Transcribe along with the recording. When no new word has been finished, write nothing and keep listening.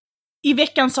I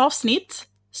veckans avsnitt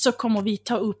så kommer vi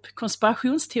ta upp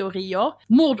konspirationsteorier,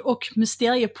 mord- och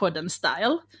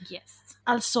mysteriepodden-style. Yes.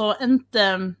 Alltså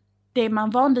inte det man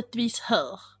vanligtvis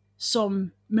hör,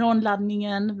 som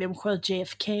månlandningen, vem sköt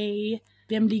JFK,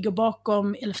 vem ligger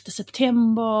bakom 11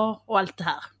 september och allt det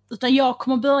här. Utan jag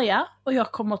kommer börja och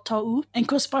jag kommer ta upp en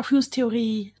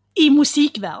konspirationsteori i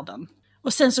musikvärlden.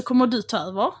 Och sen så kommer du ta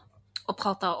över. Och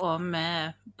prata om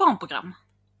barnprogram.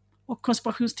 Och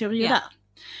konspirationsteorier Ja. där.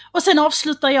 Och sen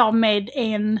avslutar jag med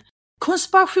en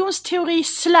konspirationsteori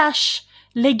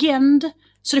 / legend.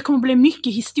 Så det kommer bli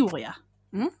mycket historia.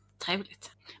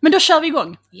 Trevligt. Men då kör vi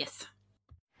igång. Yes.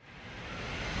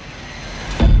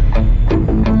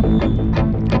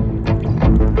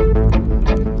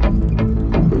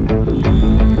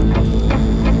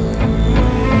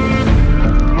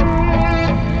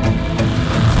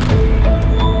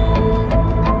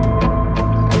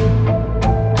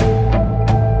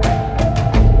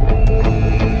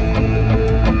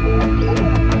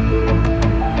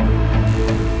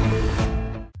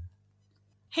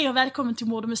 Hej och välkommen till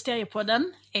Mord- och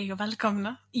mysteriepodden. Hej och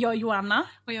välkomna. Jag är Joanna.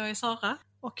 Och jag är Sara.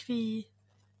 Och vi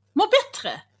mår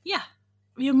bättre. Ja.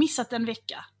 Vi har missat en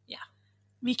vecka. Ja.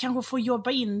 Vi kanske får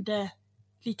jobba in det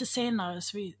lite senare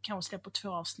så vi kanske släpper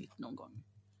 2 avsnitt någon gång.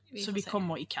 Så vi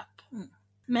kommer ikapp.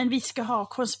 Men vi ska ha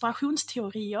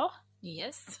konspirationsteorier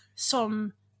Yes.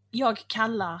 som jag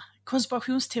kallar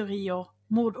konspirationsteorier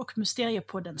mord- och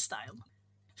mysteriepodden-style.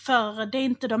 För det är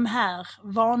inte de här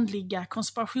vanliga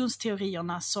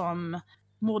konspirationsteorierna som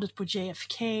mordet på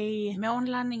JFK,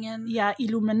 Månlandningen. ja,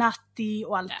 Illuminati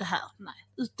och allt det här. Nej.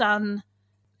 Utan,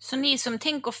 Så ni som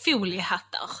tänker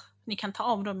foliehattar, ni kan ta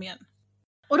av dem igen.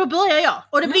 och då börjar jag.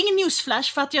 Och det blir ingen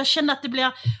newsflash för att jag känner att det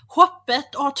blir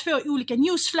hoppet och har 2 olika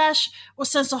newsflash. Och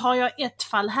sen så har jag ett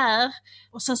fall här.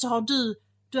 Och sen så har du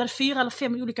hade 4 eller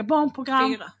 5 olika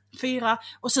barnprogram. 4.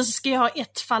 Och sen så ska jag ha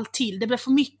ett fall till. Det blir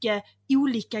för mycket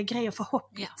olika grejer för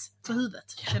hoppet. För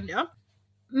huvudet, kände jag.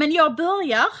 Men jag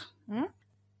börjar.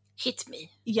 Hit me.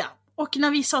 Ja. Och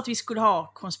när vi sa att vi skulle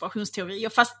ha konspirationsteorier,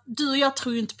 fast du och jag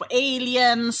tror ju inte på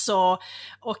aliens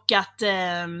och att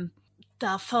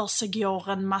där försiggår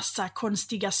en massa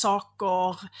konstiga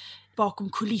saker bakom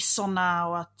kulisserna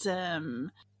och att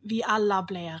vi alla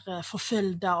blir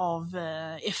förföljda av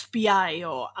FBI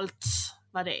och allt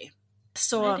vad det är.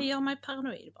 Så, Nej, det gör mig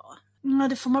paranoid bara. ja,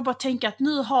 det får man bara tänka att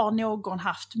nu har någon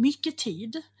haft mycket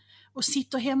tid och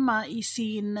sitter hemma i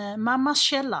sin mammas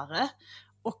källare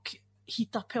och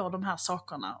hittar på de här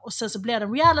sakerna. Och sen så blir det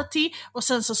reality och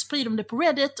sen så sprider de det på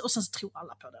Reddit och sen så tror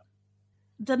alla på det.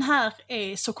 Den här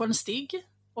är så konstig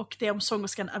och det är om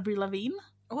sångerskan Avril Lavigne.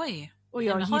 Oj, och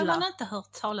jag har gillar. man inte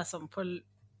hört talas om på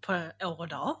år och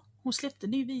dag. Hon släppte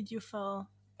en ny video för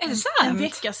Är det sant? en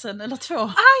vecka sedan eller 2.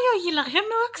 Jag gillar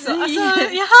henne också.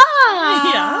 Alltså,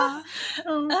 Ja.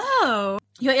 Oh.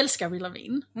 Jag älskar Avril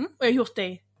Lavigne och jag har gjort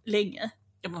det länge.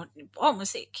 De har bra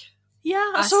musik.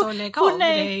 Ja, Alltså lägg av, hon det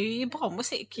är ju bra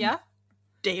musik, ja.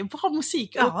 Det är bra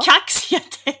musik Ja. och kaxiga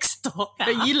texter. Ja.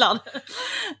 Jag gillar det.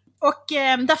 Och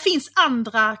där finns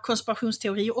andra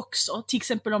konspirationsteorier också. Till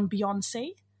exempel om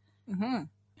Beyoncé.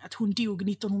 Att hon dog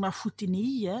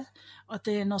 1979. Och att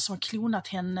det är någon som har klonat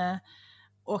henne.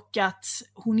 Och att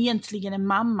hon egentligen är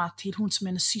mamma till hon som är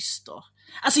hennes syster.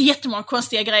 Alltså jättemånga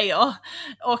konstiga grejer.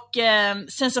 Och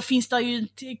sen så finns det ju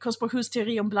en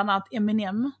konspirationsteori om bland annat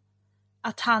Eminem.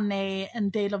 Att han är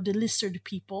en del av the lizard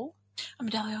people. Ja, men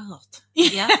det har jag hört.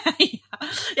 Ja.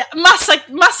 Ja,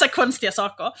 massa konstiga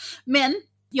saker. Men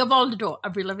jag valde då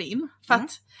Avril Lavigne. För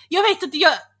att jag vet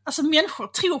att alltså människor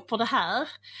tror på det här.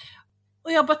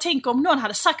 Och jag bara tänker om någon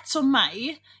hade sagt som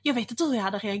mig. Jag vet inte hur jag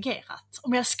hade reagerat.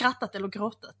 Om jag hade skrattat eller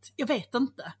gråtit. Jag vet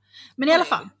inte. Men i alla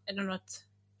fall. Är det något?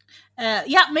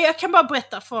 Ja, men jag kan bara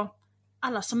berätta för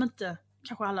alla som inte,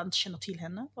 kanske alla inte känner till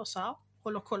henne. Och så här,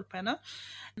 håller koll på henne.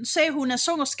 Så är hon en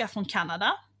sångerska från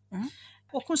Kanada.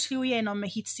 Och hon slog igenom med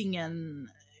hitsingen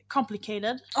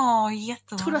Complicated.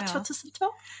 Jättebra. Tror du att 2002?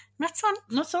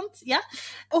 Något sånt, ja.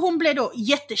 Och hon blev då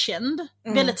jättekänd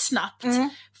väldigt snabbt.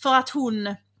 För att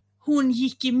hon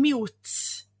gick emot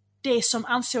det som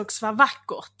ansågs vara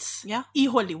vackert i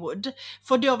Hollywood.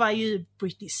 För då var ju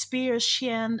Britney Spears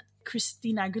känd,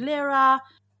 Christina Aguilera,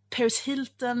 Paris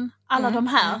Hilton, alla de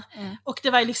här. Och det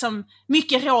var ju liksom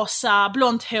mycket rosa,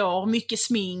 blont hår, mycket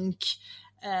smink.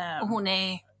 Och hon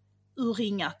är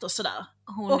urringat och sådär.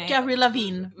 Och Avril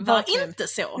Lavigne var verkligen inte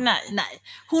så. Nej.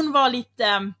 Hon var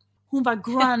lite, hon var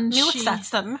grungy.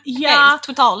 Motsatsen. Ja,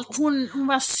 totalt. Hon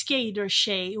var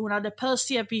skater-tjej, hon hade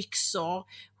pösiga byxor,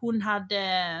 hon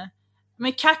hade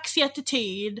med kaxig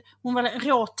attityd, hon var en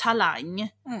rå talang.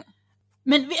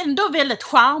 Men ändå väldigt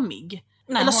charmig.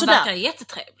 Nej, eller hon sådär. verkar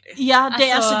jättetrevlig. Ja,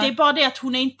 det är bara det att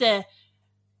hon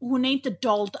är inte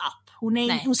dolled up.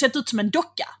 Hon ser inte ut som en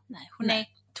docka. Nej, hon är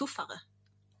tuffare.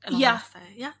 Eller Ja. vad man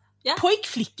säger. Ja.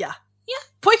 Pojkflicka.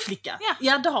 Ja. Pojkflicka. Ja.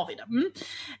 Ja, det har vi det. Mm.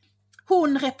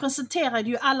 Hon representerade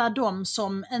ju alla de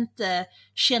som inte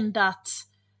kände att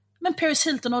Paris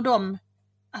Hilton och de,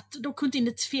 att de kunde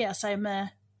identifiera sig med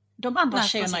de andra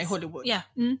tjejerna precis. I Hollywood. Ja.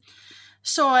 Mm.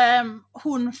 Så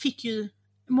hon fick ju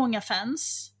många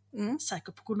fans,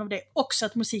 säkert på grund av det, också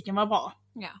att musiken var bra.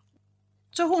 Ja.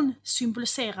 Så hon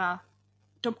symboliserar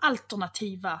de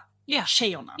alternativa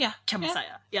tjejerna, kan man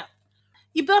säga. Ja.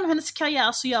 I början av hennes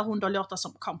karriär så gör hon då låtar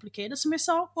som Complicated, som jag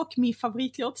sa, och min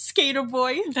favoritlåt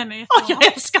Skaterboy. Den är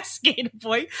jag älskar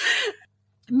Skaterboy.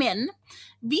 Men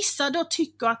vissa då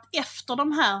tycker att efter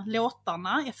de här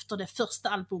låtarna, efter det första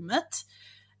albumet,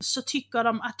 så tycker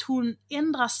de att hon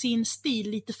ändrar sin stil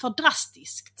lite för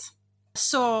drastiskt.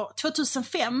 Så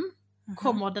 2005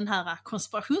 kommer den här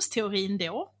konspirationsteorin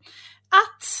då,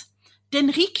 att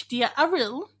den riktiga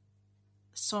Avril,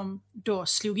 som då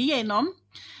slog igenom,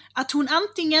 att hon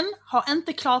antingen har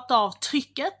inte klarat av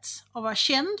trycket av att vara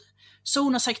känd, så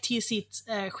hon har sagt till sitt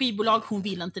skivbolag, hon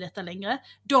vill inte detta längre.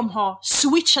 De har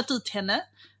switchat ut henne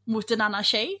mot en annan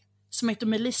tjej som heter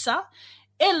Melissa.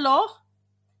 Eller,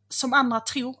 som andra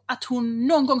tror, att hon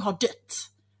någon gång har dött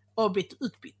och blivit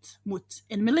utbytt mot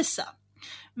en Melissa.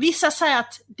 Vissa säger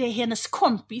att det är hennes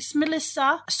kompis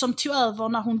Melissa som tog över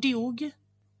när hon dog.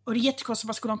 Och det är jättekonstigt att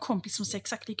man skulle ha en kompis som ser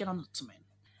exakt likadan ut som en.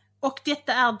 Och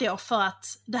detta är då för att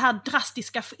det här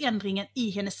drastiska förändringen i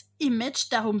hennes image,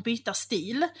 där hon byter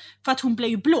stil, för att hon blev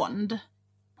ju blond.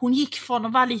 Hon gick från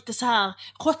att vara lite så här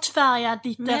råttfärgad,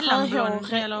 lite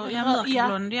mellanblond eller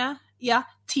mörkblond, ja,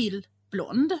 till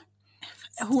blond.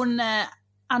 Hon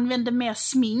använde mer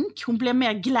smink, hon blev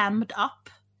mer glammed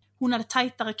up. Hon hade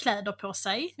tajtare kläder på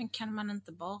sig. Men kan man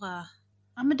inte bara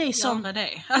men det är som, göra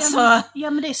det? Alltså...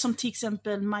 men det är som till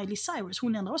exempel Miley Cyrus,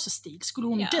 hon ändrar också stil. Skulle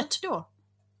hon dött då?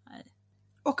 Nej.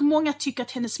 Och många tycker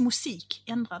att hennes musik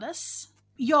ändrades.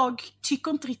 Jag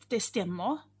tycker inte riktigt det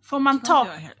stämmer. För om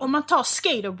man tar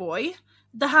Skaterboy,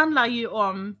 det handlar ju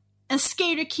om en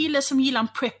skaterkille som gillar en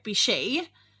preppy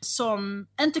tjej, som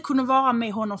inte kunde vara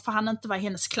med honom för han inte var i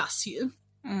hennes klass ju.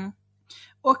 Mm.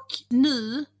 Och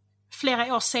nu,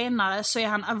 flera år senare, så är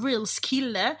han Avrils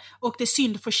kille, och det är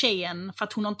synd för tjejen för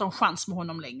att hon inte har en chans med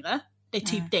honom längre. Det är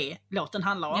typ det låten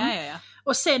handlar om. Ja.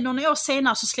 Och sen några år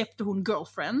senare så släppte hon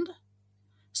Girlfriend,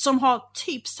 som har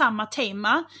typ samma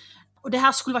tema. Och det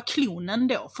här skulle vara klonen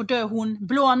då, för då är hon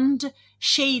blond,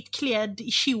 tjejigt klädd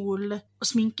i kjol och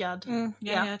sminkad.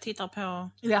 Jag tittar på...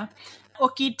 Ja.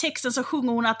 Och i texten så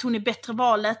sjunger hon att hon är bättre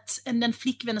valet än den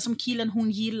flickvännen som killen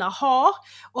hon gillar har,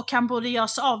 och han borde göra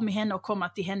sig av med henne och komma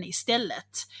till henne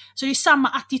istället. Så det är samma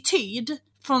attityd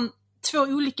från två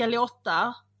olika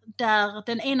låtar, där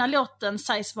den ena låten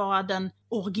sägs vara den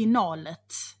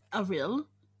originalet Avril,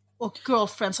 och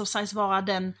Girlfriend som sägs vara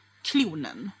den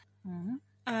klonen.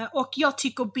 Och jag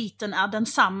tycker beaten är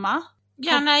densamma.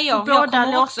 Jag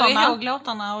kommer också ihåg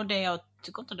låtarna, och det jag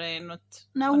tycker inte det är något...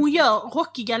 När hon gör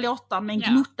rockiga låtar med en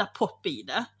gnutta pop i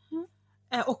det.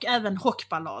 Och även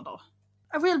rockballader.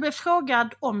 Avril blev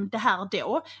frågad om det här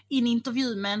då i en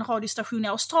intervju med en radiostation i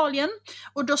Australien.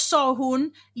 Och då sa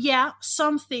hon, yeah,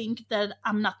 some think that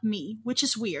I'm not me, which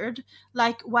is weird.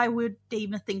 Like, why would they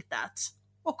even think that?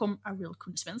 Och om Avril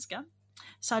kunde svenska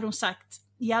så hade hon sagt,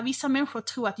 ja, vissa människor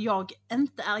tror att jag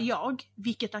inte är jag,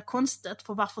 vilket är konstigt,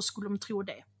 för varför skulle de tro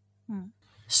det?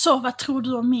 Så vad tror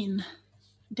du om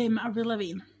det med Avril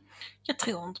Lavigne? Jag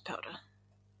tror inte på det.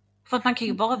 För att man kan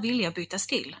ju bara vilja byta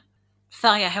stil.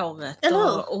 Färga håret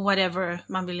och whatever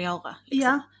man vill göra. Liksom.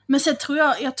 Ja, men sen tror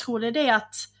jag tror det är det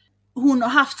att hon har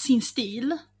haft sin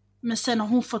stil, men sen har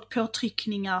hon fått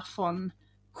påtryckningar från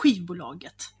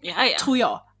skivbolaget. Ja. Tror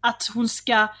jag. Att hon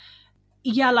ska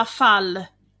i alla fall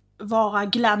vara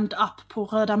glammed up på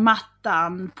röda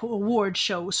mattan, på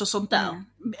awardshows och sånt där.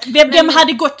 Vem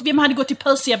hade gått i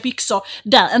pösiga byxor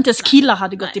där? Inte ens killar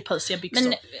hade gått i pösiga byxor.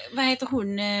 Men vad heter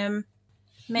hon?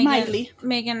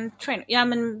 Meghan Trainor. Ja,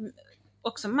 men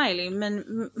också Miley, men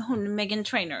hon Meghan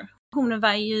Trainor. Hon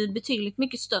var ju betydligt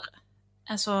mycket större.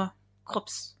 Alltså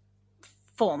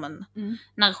kroppsformen.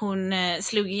 När hon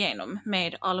slog igenom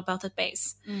med All About That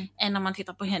Bass. Än när man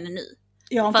tittar på henne nu.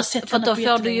 För då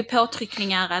får du ju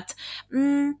påtryckningar att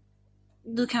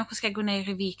du kanske ska gå ner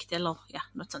i vikt eller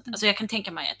något sånt. Alltså jag kan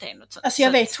tänka mig att det är något sånt. Alltså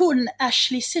jag vet hon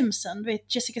Ashley Simpson,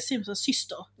 vet Jessica Simpsons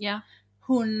syster. Ja.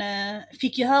 Hon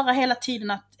fick ju höra hela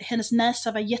tiden att hennes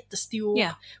näsa var jättestor.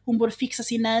 Ja. Hon borde fixa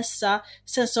sin näsa.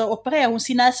 Sen så opererade hon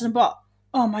sin näsa och bara,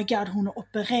 oh my god, hon har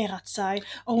opererat sig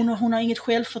och hon har inget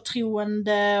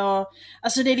självförtroende och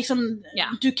alltså det är liksom,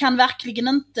 du kan verkligen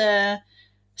inte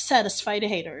satisfy the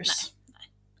haters. Nej,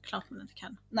 klart man inte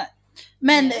kan. Nej.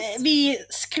 Men vi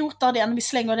skrotar den, vi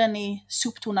slänger den i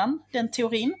soptunnan, den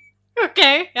teorin.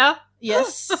 Okej, ja.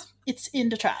 Yes, it's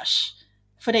in the trash.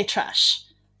 För det är trash.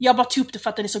 Jag bara tog upp det för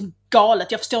att det är så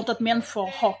galet. Jag förstår inte att människor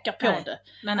hakar på det.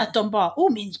 Nej. Att de bara,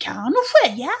 men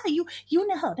kanske, jo,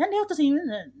 ni hör den låter sin...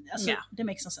 Alltså, det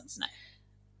makes no sense. Nej.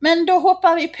 Men då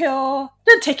hoppar vi på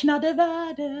den tecknade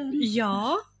världen.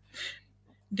 Ja.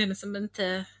 Den som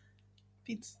inte...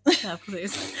 finns. Ja,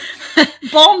 precis.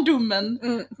 Barndomen.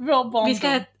 Vår barndom. Vi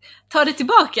ska ta det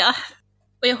tillbaka.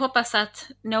 Och jag hoppas att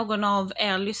någon av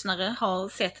er lyssnare har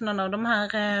sett någon av de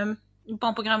här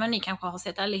barnprogrammen. Ni kanske har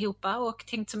sett allihopa och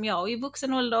tänkt som jag i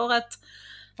vuxen ålder att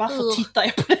varför tittar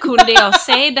jag på det? Kunde jag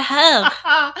se det här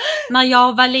när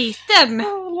jag var liten?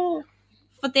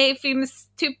 För det finns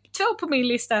typ 2 på min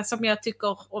lista som jag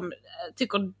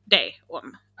tycker det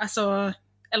om. Alltså,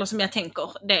 eller som jag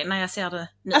tänker det när jag ser det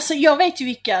nu. Alltså jag vet ju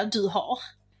vilka du har.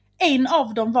 En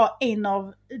av dem var en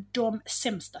av de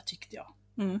sämsta tyckte jag.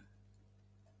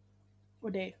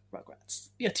 Och det är Rugrats.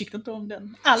 Jag tyckte inte om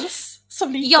den alls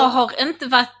som liten. Jag har inte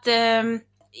varit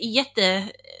jätte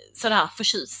sådär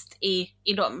förtjust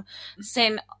i dem.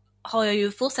 Sen har jag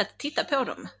ju fortsatt titta på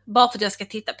dem. Bara för att jag ska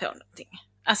titta på någonting.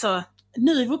 Alltså...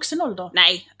 Nu i vuxen ålder?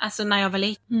 Nej, alltså när jag var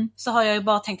liten så har jag ju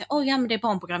bara tänkt men det är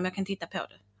barnprogram, jag kan titta på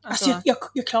det. Alltså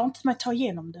jag klarar inte mig att ta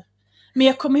igenom det. Men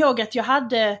jag kommer ihåg att jag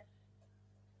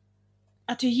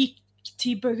gick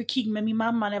till Burger King med min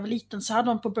mamma när jag var liten, så hade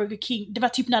de på Burger King, det var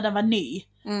typ när den var ny.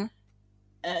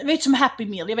 Vet som Happy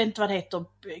Meal, jag vet inte vad det heter.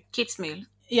 Kids Meal.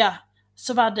 Ja,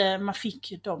 så var det, man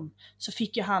fick dem. Så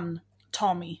fick jag han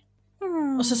Tommy.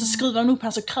 Och så skruvade han upp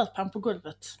han så kröp han på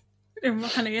golvet.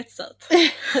 Han är jättesöt.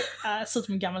 Jag ser ut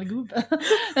som en gammal gubbe.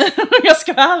 Jag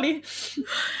ska vara ärlig.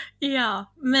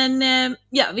 Ja, men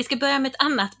vi ska börja med ett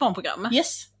annat barnprogram.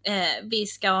 Yes. Vi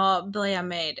ska börja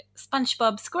med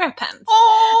SpongeBob SquarePants.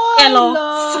 Eller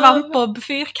SvampBob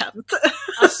Fyrkant.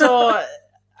 Alltså,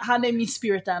 han är min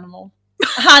spirit animal.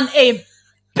 Han är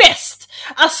bäst!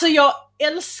 Alltså jag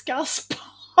älskar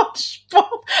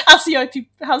SpongeBob. Alltså jag är typ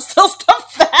hans största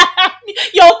fan.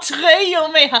 Jag har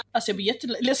tröjor med han. Alltså jag blir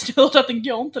jätteledsen att höra att den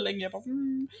går inte längre.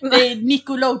 Det är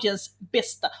Nickelodeons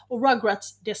bästa. Och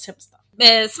Rugrats det sämsta.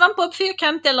 SvampBob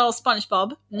Fyrkant eller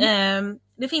SpongeBob.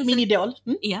 Det finns min idol.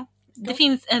 Ja. Det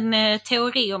finns en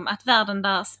teori om att världen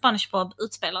där SpongeBob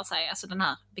utspelar sig, alltså den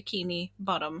här Bikini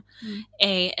Bottom,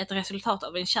 är ett resultat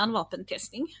av en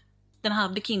kärnvapentestning. Den här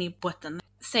Bikini-botten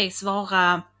sägs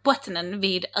vara bottnen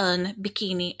vid ön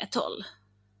Bikini Atoll.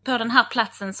 På den här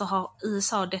platsen så har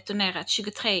USA detonerat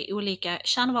 23 olika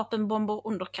kärnvapenbomber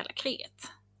under kalla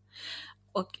kriget.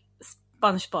 Och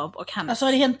SpongeBob och hans... Alltså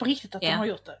har det hänt på riktigt att de har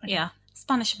gjort det? Okay. Ja.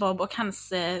 SpongeBob och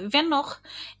hans vänner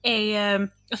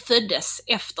föddes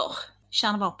efter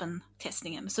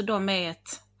kärnvapentestningen. Så de är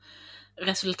ett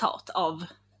resultat av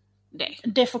det.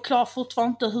 Det förklarar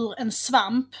fortfarande inte hur en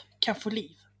svamp kan få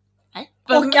liv. Nej.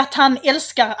 Och att han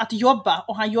älskar att jobba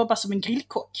och han jobbar som en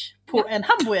grillkock på en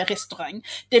hamburgerrestaurang.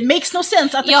 Det makes no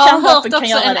sense att kärnvapen kan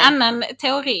göra det. Jag har hört också en annan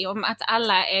teori om att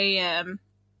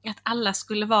alla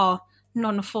skulle vara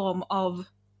någon form av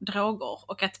droger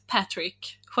och att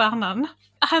Patrick, stjärnan,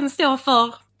 han står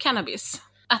för cannabis.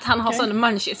 Att han har sån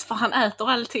munchies för han äter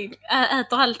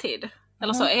alltid.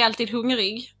 Eller så är alltid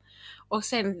hungrig. Och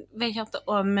sen vet jag inte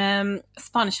om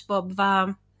SpongeBob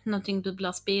var någonting du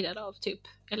blir speedad av, typ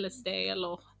LSD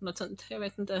eller något sånt. Jag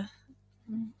vet inte.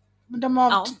 De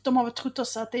har väl trott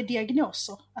också att det är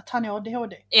diagnoser. Att han har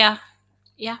ADHD. Ja,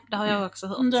 det har jag också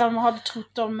hört. De hade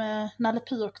trott om Nalle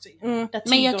Puh också.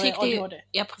 Men jag tyckte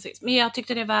ja, precis. Men jag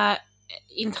tyckte det var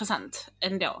intressant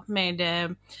ändå med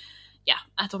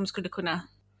att de skulle kunna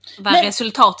vara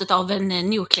resultatet av en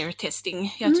nuclear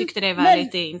testing. Jag tyckte det var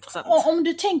lite intressant. Om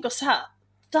du tänker så här,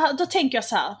 då tänker jag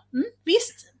så här.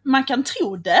 Visst, man kan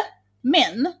tro det,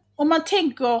 men om man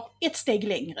tänker ett steg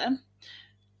längre,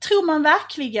 tror man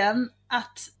verkligen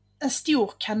att en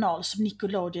stor kanal som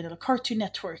Nickelodeon eller Cartoon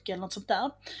Network eller något sånt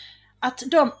där, att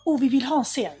vi vill ha en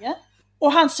serie,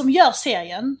 och han som gör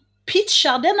serien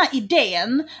pitchar denna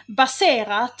idén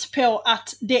baserat på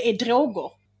att det är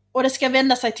droger och det ska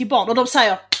vända sig till barn, och de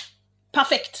säger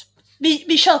perfekt,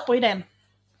 vi köper idén.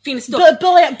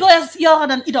 Börja göra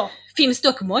den idag. Finns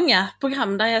dock många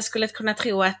program där jag skulle kunna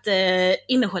tro att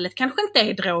innehållet kanske inte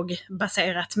är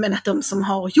drogbaserat, men att de som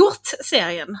har gjort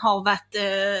serien har varit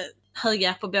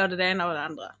höga på både det ena och det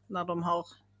andra när de har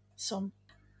som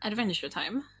Adventure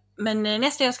Time. Men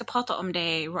nästa jag ska prata om det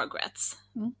är Rugrats.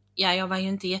 Ja, jag var ju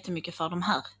inte jättemycket för de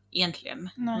här egentligen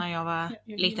när jag var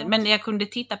liten. Men jag kunde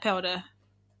titta på det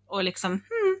och liksom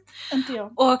inte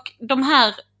jag. Och de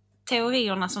här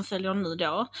teorierna som följer nu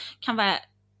då kan vara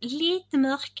lite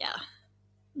mörka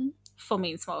för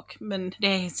min smak. Men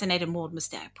sen är det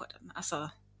mordmysterier på den. Alltså,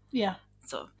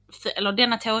 så, eller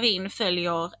denna teorin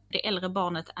följer det äldre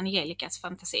barnet Angelicas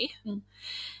fantasi.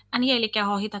 Angelica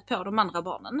har hittat på de andra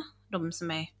barnen, de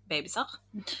som är bebisar.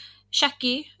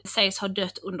 Chucky sägs ha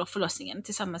dött under förlossningen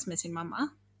tillsammans med sin mamma.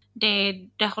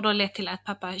 Det har då lett till att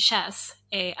pappa Chaz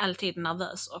är alltid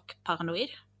nervös och paranoid.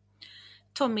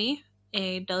 Tommy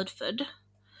är dödfödd.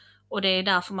 Och det är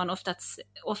därför man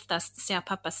oftast ser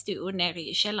pappa stå nere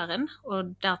i källaren. Och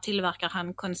där tillverkar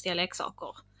han konstiga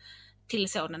leksaker till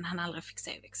sonen han aldrig fick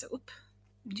se växa upp.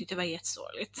 Jag tyckte det var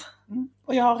jättesorgligt.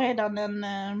 Och jag har redan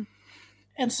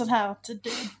en sån här att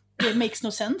det makes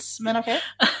no sense, men okej.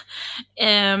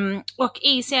 Och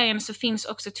i serien så finns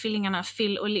också tvillingarna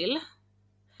Phil och Lil.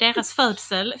 Deras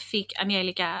födsel fick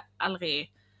Angelica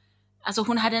aldrig... Alltså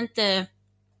hon hade inte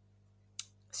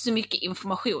så mycket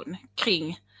information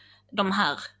kring den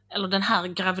här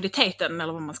graviditeten,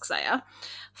 eller vad man ska säga.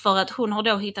 För att hon har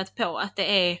då hittat på att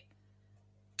det är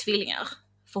tvillingar.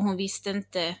 För hon visste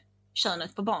inte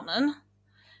könet på barnen.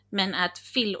 Men att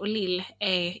Phil och Lil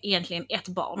är egentligen ett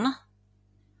barn.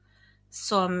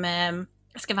 Som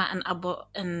ska vara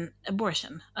en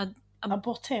abortion.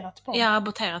 Aborterat barn? Ja,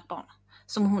 aborterat barn.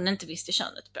 Som hon inte visste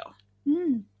könet på.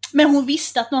 Men hon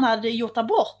visste att någon hade gjort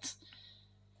abort?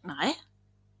 Nej,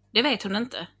 det vet hon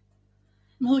inte.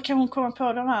 Men hur kan hon komma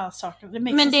på de här sakerna?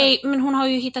 Men hon har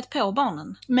ju hittat på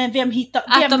barnen. Men vem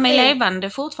att de är levande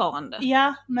fortfarande.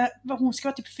 Ja, men hon ska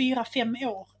vara typ 4-5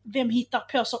 år. Vem hittar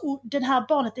på så? Den här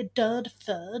barnet är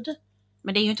dödfödd.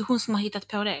 Men det är ju inte hon som har hittat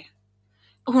på det.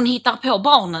 Hon hittar på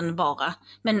barnen bara.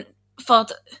 Men för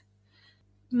att...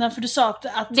 Nej, för du sa att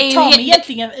Tommy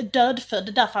egentligen är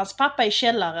dödfödd, därför hans pappa är i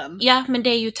källaren. Ja, men det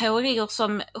är ju teorier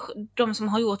som de som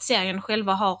har gjort serien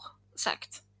själva har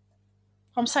sagt.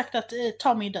 Har de sagt att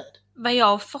Tommy är död? Vad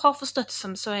jag har förstått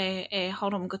som så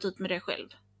har de gått ut med det själv.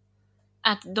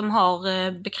 Att de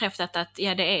har bekräftat att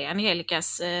det är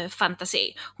Angelicas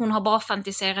fantasi. Hon har bara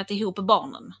fantiserat ihop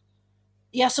barnen.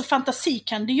 Ja, så fantasi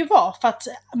kan det ju vara, för att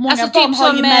många barn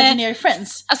har ju imaginary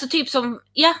friends. Alltså typ som,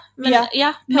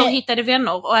 påhittade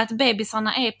vänner, och att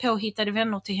bebisarna är påhittade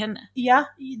vänner till henne. Ja,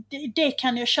 det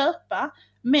kan jag köpa,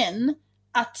 men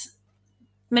att...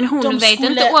 Men hon vet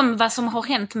inte om vad som har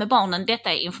hänt med barnen.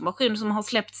 Detta är information som har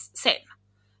släppts sen.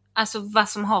 Alltså vad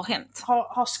som har hänt.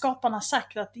 Har skaparna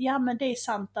sagt att men det är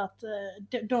sant att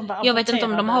de var aborterade? Jag vet inte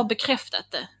om de har bekräftat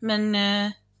det, men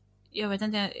jag vet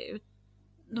inte...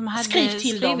 De hade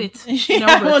skrivit dem. I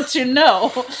want to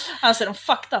know. Alltså de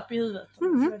fucked up i huvudet.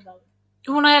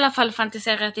 Hon har i alla fall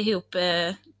fantiserat ihop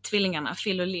tvillingarna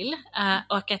Phil och Lil.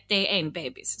 Och att det är en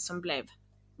bebis som blev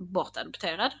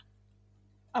bortadopterad.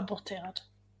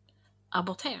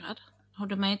 Aborterad? Och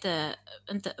de är inte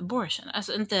abortion.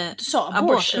 Alltså inte... Du sa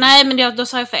abortion? Nej, men då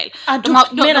sa jag fel.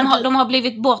 De har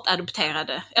blivit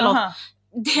bortadopterade. Eller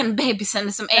den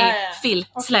bebisen som är Phil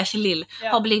 / Lil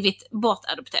har blivit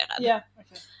bortadopterad.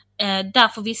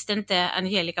 Därför visste inte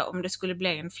Angelica om det skulle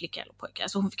bli en flicka eller pojke.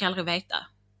 Alltså hon fick aldrig veta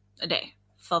det.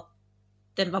 För att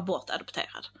den var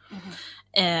bortadopterad.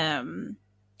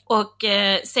 Och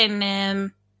sen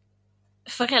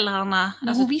föräldrarna...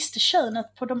 Men hon visste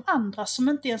könet på de andra som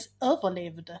inte ens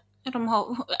överlevde. Ja, de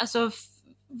har... Alltså,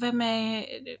 vem är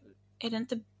det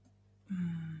inte...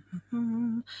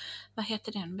 vad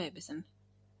heter den bebisen?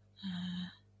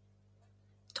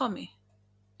 Tommy.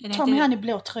 Tommy, han i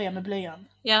blå tröja med blöjan.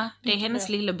 Ja, det är hennes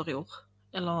lillebror.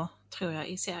 Eller tror jag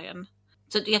i serien.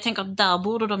 Så jag tänker att där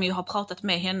borde de ju ha pratat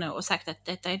med henne och sagt att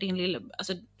detta är din lillebror.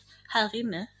 Alltså här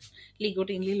inne ligger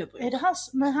din lillebror. Är det hans?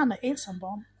 Men han är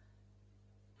ensambarn.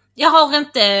 Jag har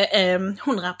inte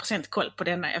 100% koll på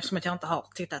denna eftersom jag inte har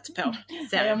tittat på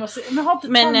serien. Men har inte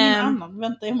Tommy en annan?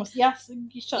 Vänta, jag måste...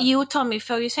 Jo, Tommy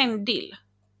får ju sen Dill.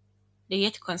 Det är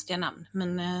jättekonstiga namn,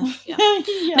 men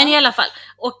men i alla fall.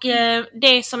 Och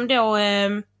det som då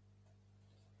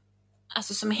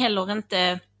alltså som heller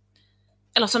inte,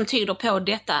 eller som tyder på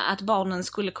detta att barnen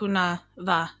skulle kunna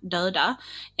vara döda,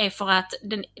 är för att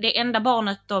det enda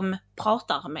barnet de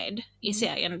pratar med i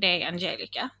serien, det är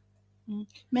Angelica.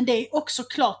 Men det är också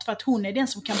klart för att hon är den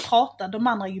som kan prata, de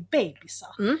andra är ju bebisar.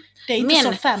 Det är inte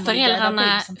så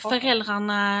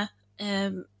föräldrarna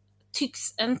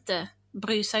tycks inte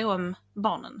bry sig om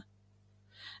barnen.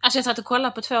 Alltså jag satt och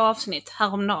kollade på 2 avsnitt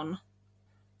häromdagen.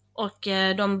 Och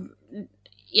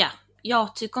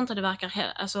jag tycker inte det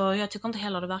verkar jag tycker inte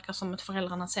heller det verkar som att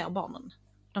föräldrarna ser barnen.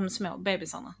 De små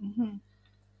bebisarna.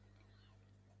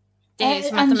 Det är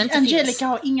som att de inte Angelica finns.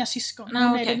 har inga syskon.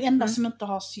 Hon är den enda som inte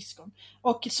har syskon.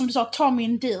 Och som du sa,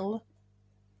 Tommy och Dill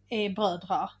är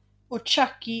brödrar. Och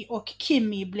Chucky och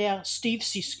Kimmy blir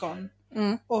styvsyskon.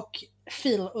 Och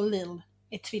Phil och Lil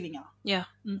är tvillingar. Ja.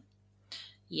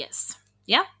 Yes.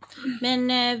 Ja, men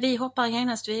vi hoppar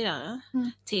genast vidare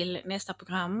till nästa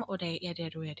program och det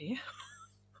är det.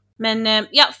 Men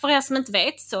för er som inte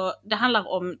vet så det handlar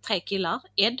om 3 killar,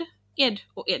 Ed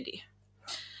och Eddie.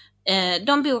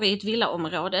 De bor i ett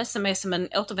villaområde som är som en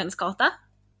återvändsgata.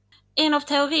 En av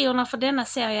teorierna för denna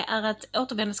serie är att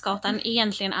återvändsgatan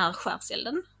egentligen är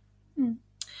skärselden.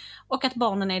 Och att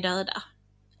barnen är döda.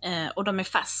 Och de är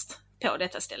fast på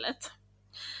detta stället.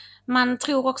 Man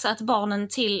tror också att barnen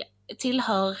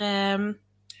tillhör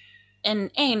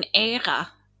en era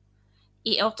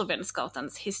i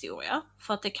återvändsgatans historia.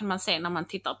 För att det kan man se när man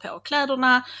tittar på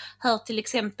kläderna. Hör till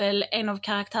exempel en av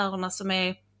karaktärerna som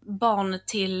är barn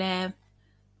till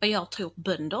vad jag tror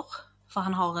bönder. För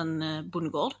han har en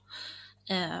bondgård.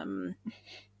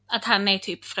 Att han är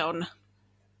typ från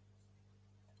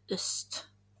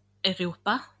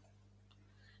Östeuropa.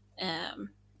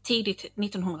 Tidigt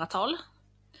 1900-tal.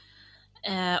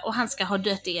 Och han ska ha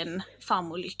dött i en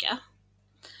farmolycka.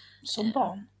 Som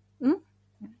barn?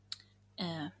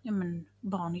 Ja men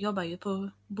barn jobbar ju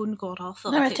på bondgårdar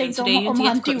förra tiden, så det är ju inte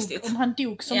jättekonstigt. Om han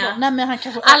dog som barn? Nej, men han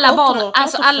kanske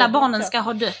alla barnen ska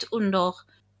ha dött under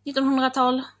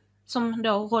 1900-tal, som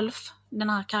då Rolf, den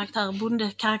här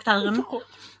bondekaraktären.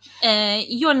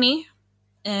 Johnny,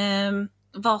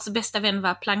 vars bästa vän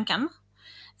var Plankan,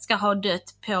 ska ha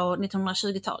dött på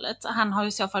 1920-talet. Han har ju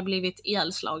i så fall blivit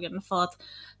ihjälslagen för att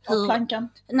Plankan?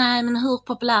 Nej, men hur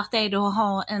populärt är det att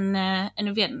ha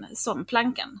en vän som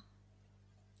Plankan?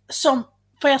 Som,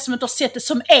 för er som inte har sett det,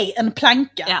 som är en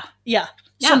planka. Ja.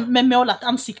 Som med målat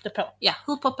ansikte på. Ja,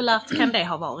 hur populärt kan det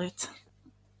ha varit?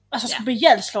 Alltså ska bli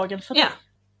ihjälslagen för det.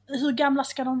 Hur gamla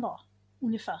ska de vara?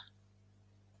 Ungefär?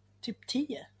 Typ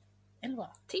 10? 11?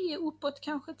 10 uppåt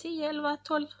kanske, 10, 11,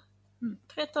 12,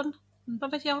 13,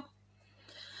 vad vet jag.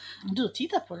 Du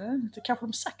tittar på det, inte kanske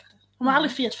de sagt det. De har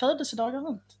aldrig firat födelsedagar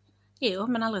runt. Jo,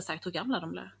 men aldrig sagt hur gamla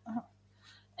de blir.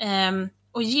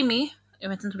 Och Jimmy, jag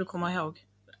vet inte hur du kommer ihåg,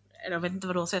 eller jag vet inte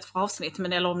vad du har sett för avsnitt,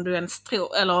 men eller om du ens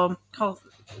tror, eller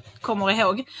kommer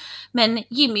ihåg. Men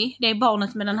Jimmy, det är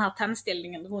barnet med den här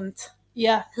tandställningen runt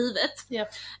huvudet.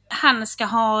 Han ska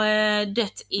ha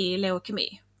dött i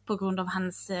leukemi på grund av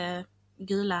hans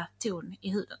gula ton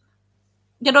i huden.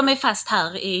 Ja, de är fast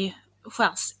här i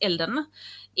skärselden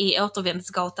i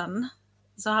återvändsgatan.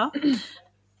 Så här.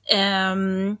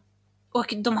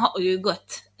 Och de har ju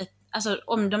gått, alltså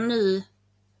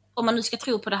om man nu ska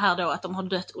tro på det här då, att de har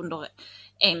dött under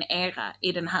en era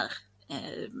i den här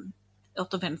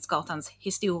återvändsgatans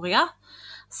historia,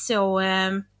 så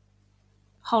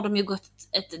har de ju gått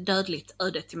ett dödligt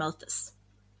öde till mötes.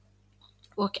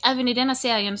 Och även i denna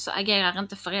serien så agerar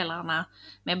inte föräldrarna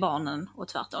med barnen och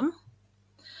tvärtom.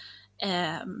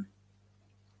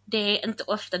 Det är inte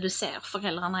ofta du ser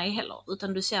föräldrarna heller,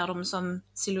 utan du ser dem som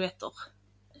silhuetter.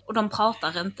 Och de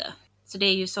pratar inte. Så det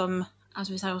är ju som,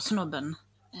 alltså vi säger snobben.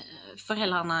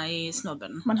 Föräldrarna i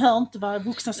snobben. Man hör inte vad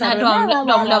vuxna säger. Nej,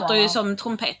 de låter ju som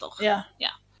trumpeter. Ja.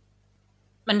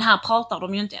 Men här pratar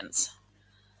de ju inte ens.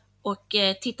 Och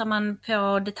tittar man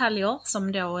på detaljer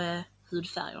som då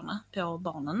hudfärgerna på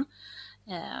barnen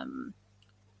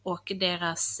och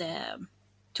deras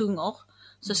tungor,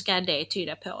 så ska det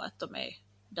tyda på att de är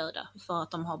döda. För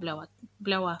att de har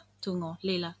blåa tungor,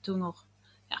 lila tungor.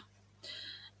 Ja.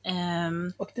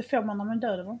 Och det får man när man är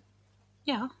död, va?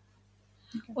 Ja.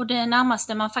 Okay. Och det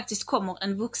närmaste man faktiskt kommer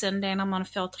en vuxen, det är när man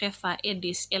får träffa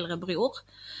Eddies äldre bror.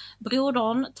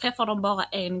 Brodern träffar de bara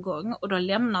en gång och då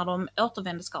lämnar de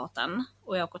återvändsgatan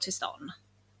och åker till stan.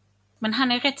 Men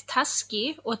han är rätt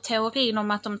taskig, och teorin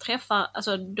om att de träffar,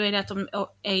 alltså då är det att de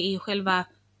är i själva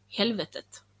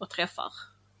helvetet och träffar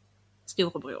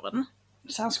storebroren.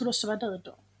 Så han skulle också vara död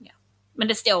då? Ja. Men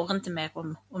det står inte mer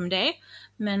om det.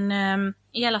 Men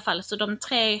i alla fall, så de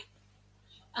 3,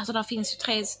 alltså där finns ju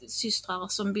 3 systrar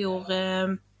som bor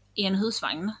i en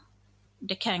husvagn.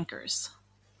 The Cankers.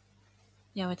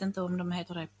 Jag vet inte om de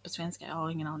heter det på svenska, jag har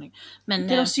ingen aning. Men,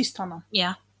 det är de systrarna?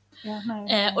 Ja.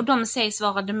 Och de sägs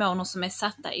vara demoner som är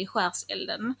satta i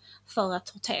skärselden för att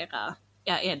tortera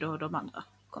Ed och de andra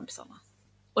kompisarna.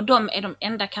 Och de är de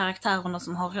enda karaktärerna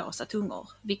som har rosa tungor,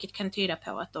 vilket kan tyda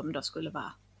på att de då skulle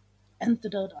vara inte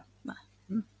döda. Nej.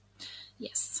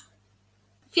 Yes.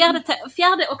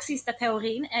 Fjärde och sista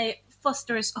teorin är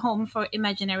Foster's Home for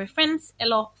Imaginary Friends,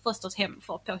 eller Fosters hem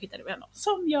för påhittade vänner.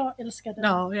 Som jag älskade.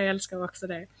 Ja, jag älskar också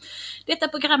det. Detta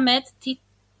programmet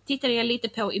tittade jag lite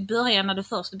på i början när det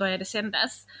först började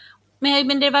sändas.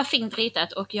 Men det var fint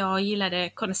ritat och jag gillade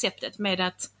konceptet med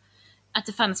att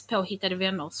det fanns påhittade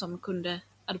vänner som kunde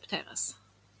adopteras.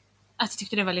 Att jag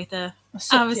tyckte det var lite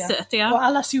sött, ja. Och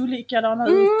alla ser olika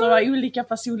ut och har olika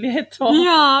personligheter.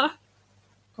 Ja.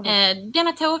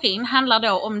 Denna teorin handlar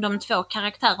då om de 2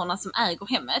 karaktärerna som äger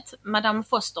hemmet, Madame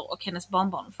Foster och hennes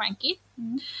barnbarn Frankie.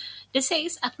 Det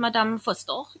sägs att Madame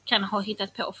Foster kan ha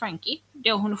hittat på Frankie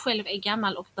då hon själv är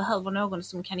gammal och behöver någon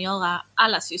som kan göra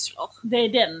alla sysslor. Det är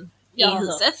den i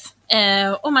huset.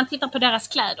 Om man tittar på deras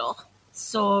kläder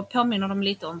så påminner de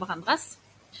lite om varandras.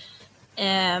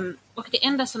 Och det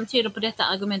enda som tyder på detta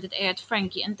argumentet är att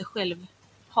Frankie inte själv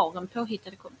har en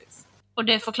påhittad kompis. Och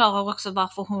det förklarar också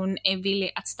varför hon är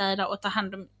villig att städa och ta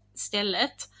hand om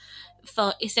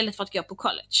istället för att gå på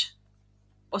college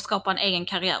och skapa en egen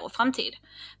karriär och framtid.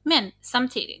 Men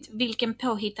samtidigt, vilken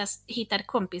påhittad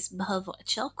kompis behöver ett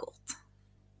körkort?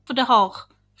 För det har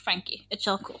Frankie, ett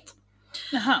körkort.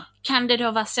 Jaha. Kan det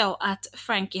då vara så att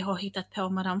Frankie har hittat på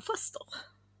Madame Foster?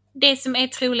 Det som är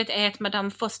troligt är att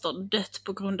Madame Foster dött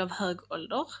på grund av hög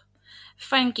ålder.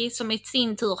 Frankie, som i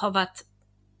sin tur har varit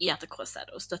hjärtekrossad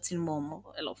och stött sin mormor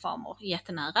eller farmor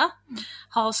jättenära,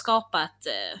 har skapat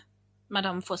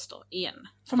Madame Foster igen.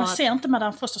 För man ser inte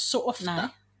Madame Foster så ofta. Nej.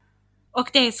 Och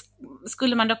det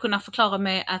skulle man då kunna förklara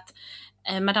med att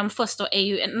Madame Foster är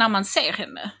ju, när man ser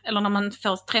henne, eller när man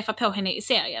får träffa på henne i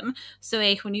serien, så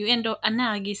är hon ju ändå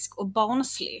energisk och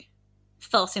barnslig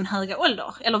för sin höga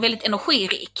ålder, eller väldigt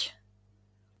energirik.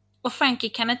 Och Frankie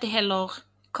kan inte heller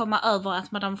komma över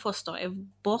att Madame Foster är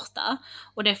borta,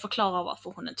 och det förklarar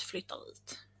varför hon inte flyttar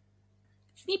ut.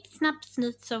 Snipp, snapp,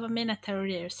 snut, så var mina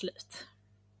teorier slut.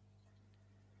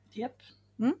 Japp.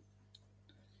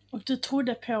 Och du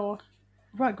trodde på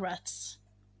Rugrats?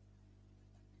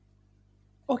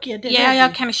 Och är det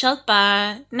jag kan köpa...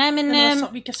 Nej,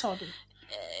 men... vilka sa du?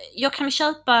 Jag kan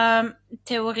köpa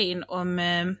teorin om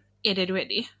Ed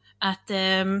Eddie. Att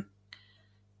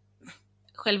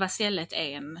själva cellen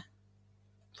är en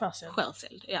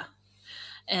skärcell. Ja.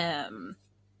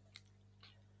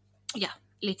 Ja,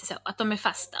 lite så. Att de är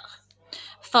fast där.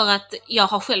 För att jag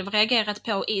har själv reagerat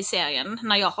på i serien,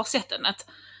 när jag har sett den, att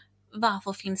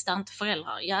varför finns det inte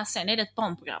föräldrar? Ja, sen är det ett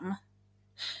barnprogram.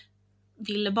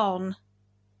 Vill barn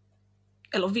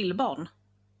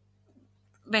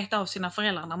veta av sina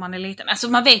föräldrar när man är liten? Alltså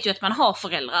man vet ju att man har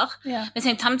föräldrar. Yeah. Men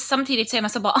sen samtidigt så är man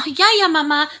så bara, ja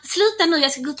mamma, sluta nu,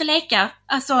 jag ska gå ut och leka.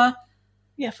 Alltså...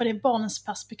 Ja, för det är barnens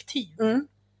perspektiv.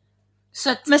 Så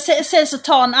att... Men sen så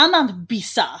tar en annan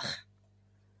bizarr,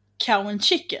 Cow and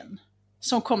Chicken,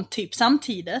 som kom typ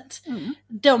samtidigt.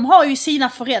 De har ju sina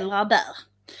föräldrar där.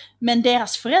 Men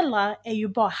deras föräldrar är ju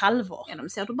bara halvor. Ja, de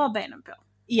ser du bara benen på.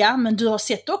 Ja, men du har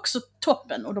sett också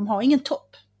toppen, och de har ingen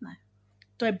topp. Nej.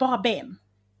 Det är bara ben.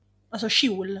 Alltså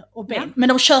kjol och ben. Ja. Men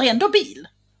de kör ändå bil.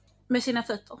 Med sina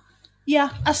fötter. Ja,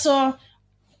 alltså...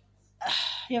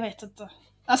 Jag vet inte.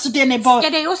 Alltså den är bara...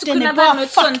 Ska det också kunna vara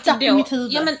något sånt då?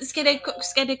 Ja, men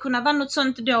ska det kunna vara något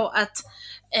sånt då att...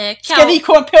 Ska vi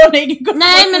komma på en egen konspiration?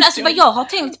 Nej, men alltså vad jag har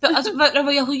tänkt på, alltså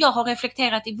hur jag har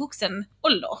reflekterat i vuxen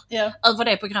ålder över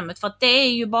det programmet, för att det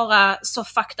är ju bara så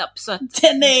fucked up så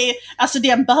att...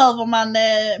 Den behöver man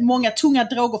många tunga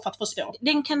droger för att förstå.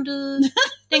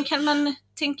 Den kan man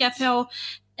tänka på,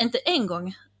 inte en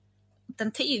gång,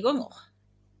 utan 10 gånger.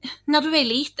 När du är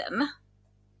liten,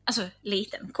 alltså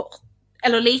liten, kort.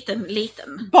 Eller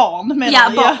liten. Barn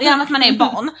menar jag. Ja, att man är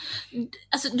barn.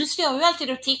 Alltså, du står ju alltid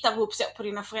och tittar upp så på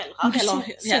dina föräldrar. Du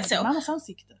ser du mammas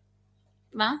ansikte?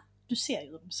 Va? Du ser ju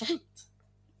hur de ser ut.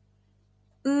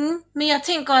 Men jag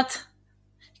tänker att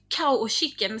Cow och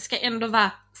Chicken ska ändå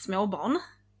vara småbarn.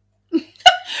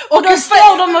 Och då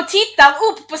står de och tittar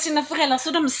upp på sina föräldrar,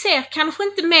 så de ser kanske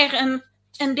inte mer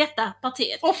än detta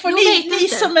partiet. Och för ni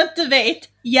som inte vet,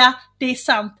 ja, det är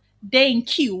sant. Det är en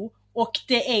ko. Och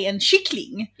det är en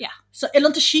kyckling. Ja. Så, eller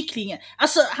inte kyckling.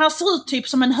 Alltså han ser ut typ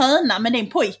som en höna, men det är en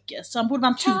pojke. Så han borde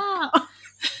vara en tupp.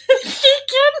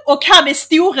 Och han är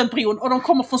storebror. Och de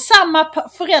kommer från samma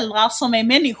föräldrar som är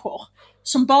människor.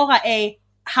 Som bara är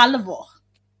halvor.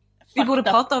 Vi borde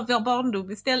prata om vår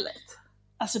barndom istället.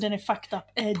 Alltså den är fucked up.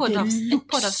 Ett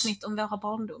poddavsnitt om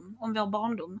vår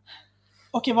barndom.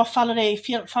 Okej, vad faller det?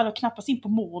 Faller knappast in på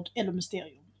mord eller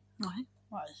mysterium? Nej.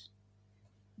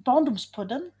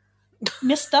 Barndomspodden.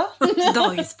 Nästa.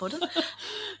 Dagispodden.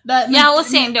 Ja, och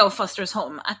sen då Foster's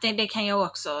Home. Att det kan jag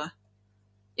också...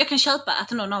 Jag kan köpa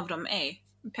att någon av dem är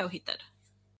påhittad.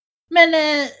 Men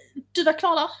du var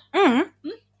klar där?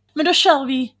 Men då kör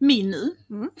vi min nu.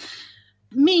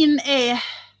 Min är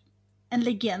en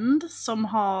legend som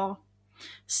har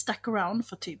stuck around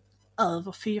för typ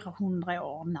över 400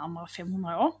 år, närmare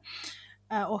 500 år.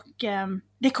 Och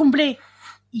det kommer bli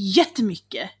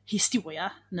jättemycket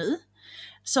historia nu.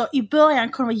 Så i början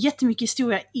kommer det vara jättemycket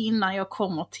historia innan jag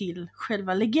kommer till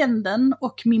själva legenden.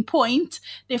 Och min point,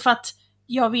 det är för att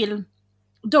jag vill,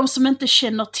 de som inte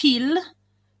känner till,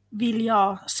 vill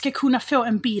jag ska kunna få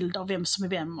en bild av vem som är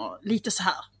vem och lite så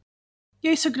här.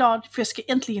 Jag är så glad för jag ska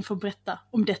äntligen få berätta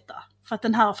om detta. För att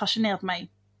den här har fascinerat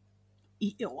mig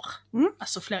i år.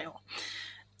 Alltså flera år.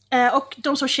 Och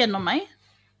de som känner mig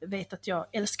vet att jag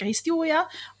älskar historia.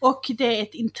 Och det är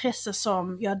ett intresse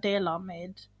som jag delar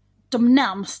med de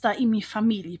närmsta i min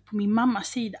familj på min mammas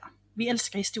sida. Vi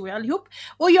älskar historia allihop.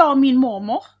 Och jag och min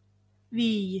mormor,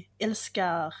 vi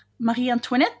älskar Marie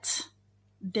Antoinette.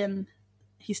 Den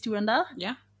historien där.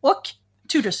 Yeah. Och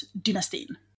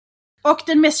Tudors-dynastin. Och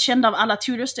den mest kända av alla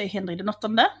Tudors, det är Henry den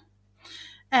 8:e.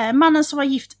 Mannen som var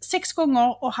gift 6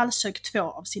 gånger och halshögg 2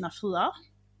 av sina fruar.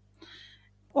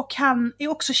 Och han är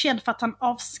också känd för att han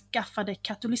avskaffade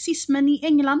katolicismen i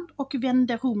England och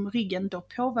vände Rom ryggen då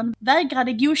påven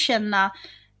vägrade godkänna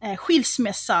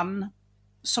skilsmässan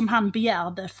som han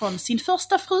begärde från sin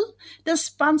första fru, den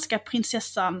spanska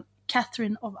prinsessan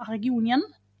Catherine of Aragonien,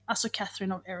 alltså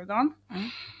Catherine of Aragon.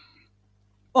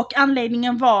 Och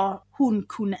anledningen var hon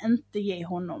kunde inte ge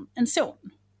honom en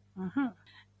son.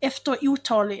 Efter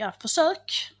otaliga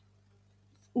försök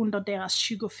under deras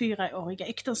 24-åriga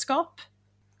äktenskap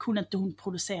kunde inte hon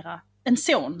producera en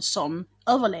son som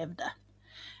överlevde.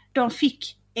 De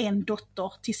fick en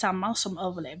dotter tillsammans som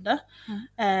överlevde.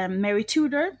 Mary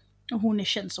Tudor, och hon är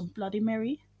känd som Bloody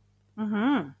Mary.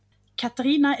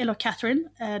 Katarina, eller Catherine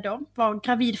då, var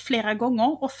gravid flera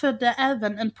gånger och födde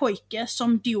även en pojke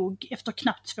som dog efter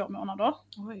knappt 2 månader.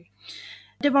 Oj.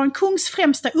 Det var en kungs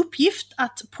främsta uppgift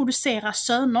att producera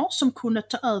söner som kunde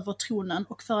ta över tronen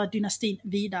och föra dynastin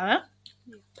vidare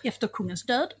efter kungens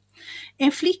död.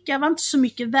 En flicka var inte så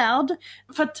mycket värd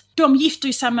för att de gifter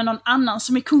ju sig med någon annan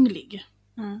som är kunglig.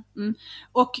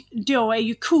 Och då är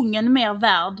ju kungen mer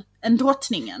värd än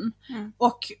drottningen.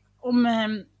 Och om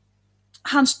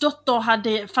hans dotter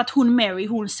hade, för att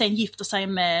hon sen gifter sig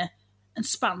med en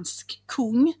spansk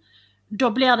kung, då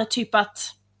blir det typ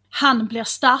att han blir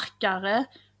starkare,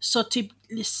 så typ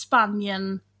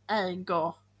Spanien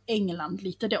äger England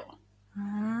lite då.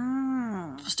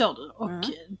 Förstår du? Och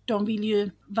de vill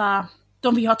ju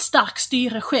ha ett starkt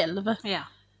styre själv. Ja.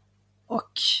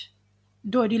 Och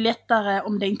då är det lättare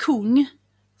om det är en kung,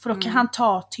 för då kan han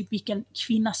ta typ vilken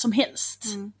kvinna som helst,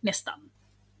 nästan.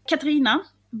 Katarina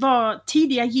var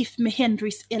tidigare gift med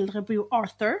Henrys äldre bror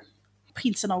Arthur,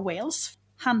 prinsen av Wales.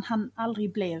 Han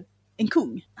aldrig blev en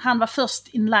kung. Han var först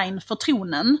in line för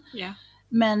tronen,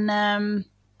 men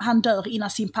han dör innan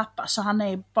sin pappa, så han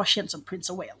är bara känd som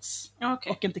Prince of Wales.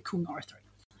 Och inte kung Arthur.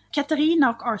 Katarina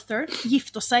och Arthur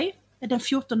gifter sig den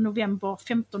 14 november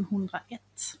 1501.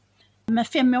 Men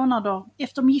 5 månader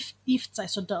efter de gift sig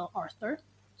så dör Arthur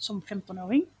som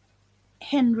 15-åring.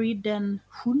 Henry den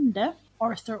 7:e,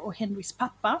 Arthur och Henrys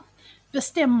pappa,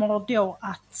 bestämmer då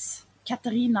att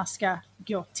Katarina ska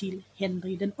gå till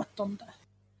Henry den 8:e.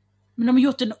 Men de har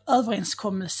gjort en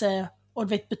överenskommelse och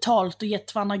betalt och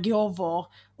gett varandra gåvor.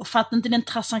 Och för att inte den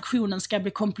transaktionen ska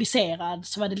bli komplicerad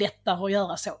så var det lättare att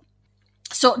göra så.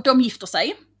 Så de gifter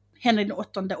sig, Henry den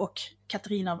 8:e och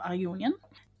Katarina av Aragonien.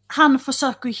 Han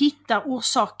försöker hitta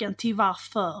orsaken till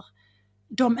varför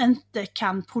de inte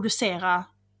kan producera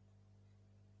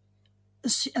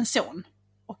en son.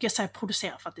 Och jag säger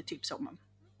producera för att det är typ så man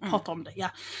pratar om det. Ja.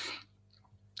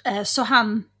 Så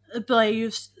han börjar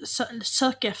ju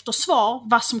söka efter svar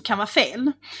vad som kan vara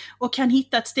fel. Och han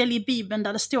hittar ett ställe i Bibeln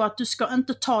där det står att du ska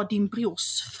inte ta din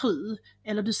brors fru.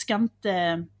 Eller du ska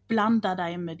inte blanda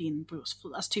dig med din brors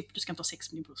fru. Alltså typ du ska inte ha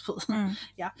sex med din brors fru.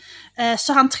 Ja.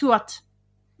 Så han tror att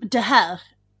det här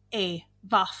är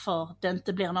varför det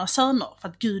inte blir några söner. För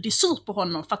att Gud är sur på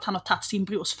honom för att han har tagit sin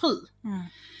brors fru.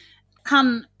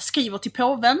 Han skriver till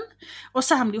påven och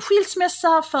så han blir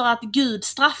skilsmässa för att Gud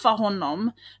straffar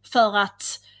honom för att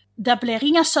det blir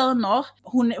inga söner.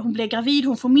 Hon blir gravid,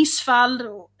 hon får missfall,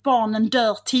 barnen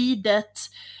dör tidigt.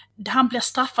 Han blir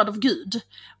straffad av Gud.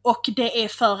 Och det är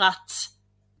för att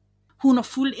hon har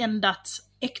fulländat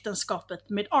äktenskapet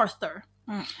med Arthur.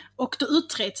 Och då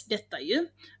utreds detta ju.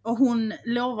 Och hon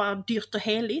lovar dyrt och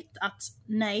heligt att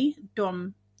nej,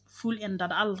 de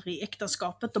fulländade aldrig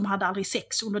äktenskapet. De hade aldrig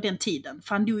sex under den tiden.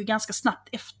 För han dog ju ganska snabbt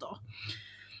efter.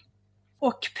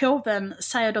 Och påven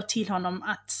säger då till honom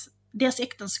att deras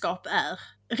äktenskap är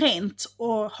rent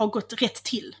och har gått rätt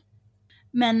till.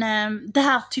 Men det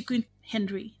här tycker inte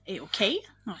Henry är okej.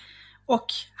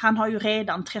 Och han har ju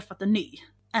redan träffat en ny,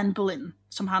 Anne Boleyn,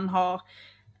 som han har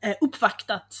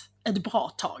uppvaktat ett bra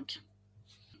tag.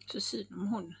 Så synd om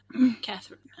hon,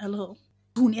 Catherine. Eller hur?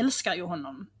 Hon älskar ju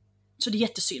honom. Så det är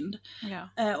jättesynd.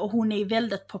 Ja. Och hon är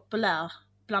väldigt populär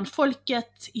bland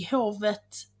folket, i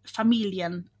hovet,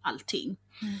 familjen, allting.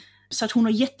 Så att hon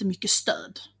har jättemycket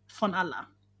stöd från alla.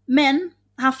 Men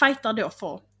han fightar då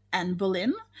för Anne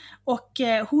Boleyn. Och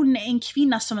hon är en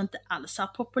kvinna som inte alls är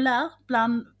populär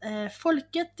bland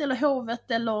folket eller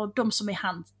hovet eller de som är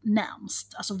han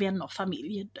närmst. Alltså vänner och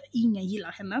familj. Ingen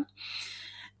gillar henne.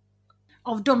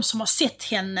 Av de som har sett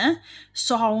henne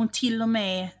så har hon till och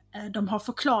med, de har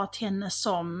förklarat henne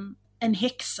som en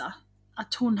häxa.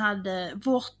 Att hon hade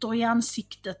vårtor i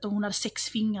ansiktet och hon hade 6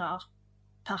 fingrar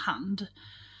per hand.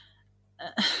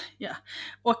 Ja.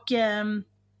 Och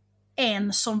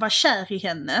en som var kär i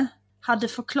henne hade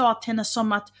förklarat henne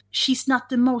som att she's not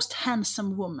the most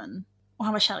handsome woman. Och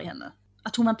han var kär i henne.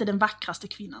 Att hon var inte den vackraste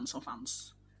kvinnan som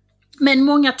fanns. Men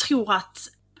många tror att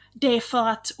det är för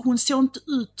att hon såg inte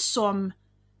ut som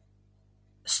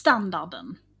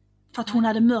standarden. För att hon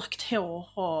hade mörkt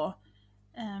hår och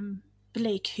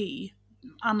blek hy.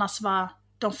 Annars var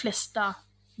de flesta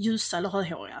ljusa eller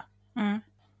rödhåriga.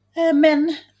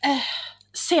 Men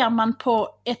ser man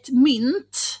på ett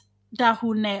mynt där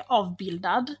hon är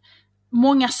avbildad.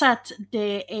 Många säger att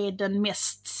det är den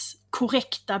mest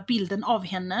korrekta bilden av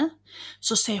henne.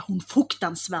 Så ser hon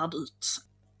fruktansvärd ut.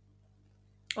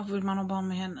 Och vill man ha barn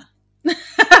med henne?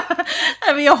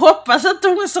 Jag hoppas att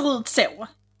hon ser ut så.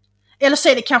 Eller så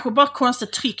är det kanske bara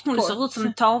konstigt tryckt hon på. Hon ser ut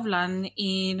som tavlan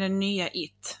i den nya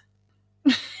It.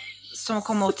 Som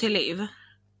kommer till liv.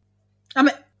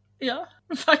 Ja,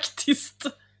 faktiskt.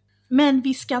 Men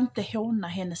vi ska inte håna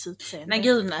hennes utseende. Nej,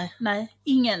 gud nej. Nej,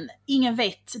 ingen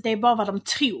vet. Det är bara vad de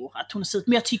tror att hon ser ut.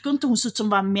 Men jag tycker inte hon ser ut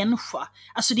som en människa.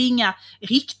 Alltså det är inga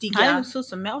riktiga... Nej, hon ser ut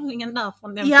som målningen där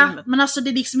från den filmen. Ja, men alltså det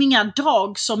är liksom inga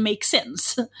drag som make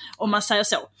sense. Om man säger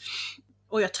så.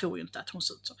 Och jag tror ju inte att hon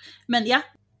ser ut så. Men ja.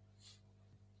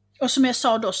 Och som jag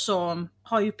sa då så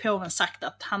har ju påven sagt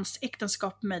att hans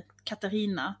äktenskap med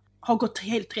Katarina har gått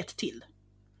helt rätt till.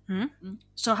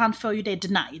 Så han får ju det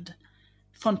denied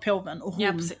från påven och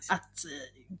hon att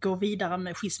gå vidare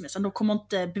med skilsmässan. De kommer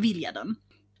inte bevilja den.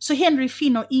 Så Henry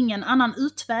finner ingen annan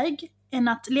utväg än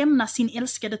att lämna sin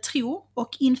älskade tro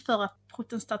och införa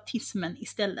protestantismen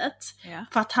istället. Ja.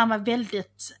 För att han var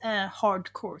väldigt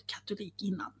hardcore katolik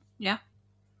innan. Ja.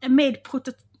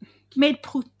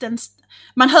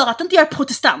 Man hör att inte jag är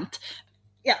protestant.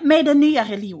 Ja, med den nya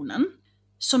religionen,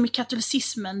 som i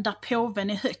katolicismen där påven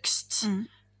är högst.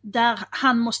 Där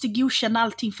han måste godkänna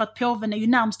allting för att påven är ju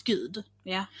närmast Gud.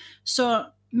 Ja. Så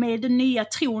med den nya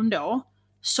tron då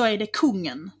så är det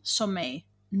kungen som är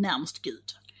närmast Gud.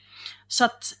 Så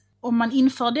att om man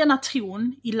inför denna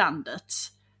tron i landet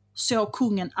så har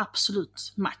kungen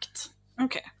absolut makt.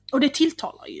 Okay. Och det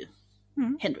tilltalar ju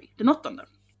Henry den 8:e.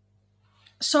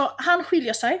 Så han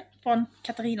skiljer sig från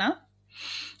Katarina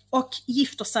och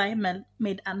gifter sig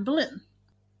med Anne Boleyn.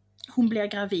 Hon blir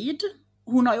gravid.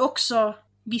 Hon har ju också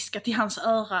viskat i hans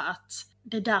öra att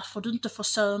det är därför du inte får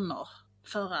söner.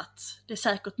 För att det är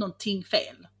säkert någonting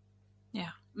fel.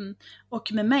 Ja.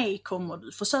 Och med mig kommer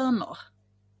du få söner.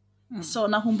 Så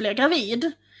när hon blir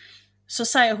gravid så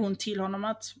säger hon till honom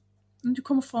att du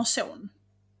kommer få en son.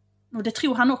 Och det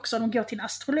tror han också. De går till en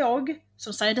astrolog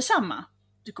som säger detsamma.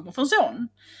 Du kommer få en son.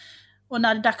 Och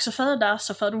när det är dags att föda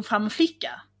så föder hon fram en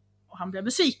flicka. Och han blir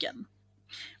besviken.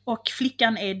 Och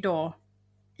flickan är då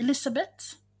Elisabeth.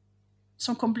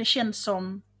 Som kommer bli känd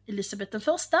som Elisabeth den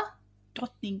första.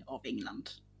 Drottning av England.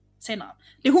 Senare.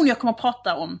 Det är hon jag kommer att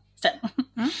prata om sen.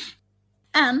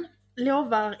 Anne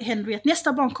lovar Henry att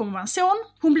nästa barn kommer vara en son.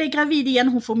 Hon blir gravid igen,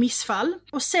 hon får missfall.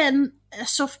 Och sen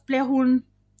så blir hon...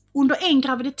 Under en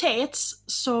graviditet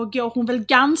så går hon väl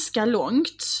ganska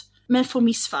långt. Men får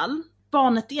missfall.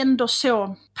 Barnet är ändå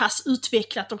så pass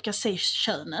utvecklat att de kan se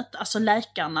könet. Alltså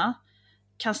läkarna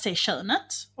kan se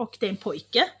könet. Och det är en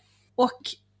pojke. Och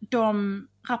de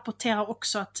rapporterar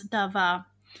också att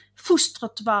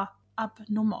fostret var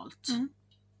abnormalt.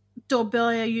 Då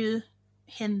börjar ju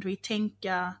Henry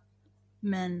tänka,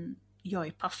 men jag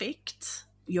är perfekt.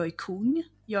 Jag är kung.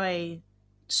 Jag är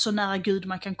så nära Gud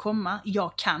man kan komma.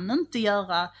 Jag kan inte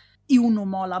göra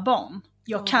onormala barn.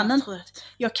 Jag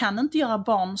kan inte göra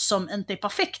barn som inte är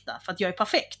perfekta för att jag är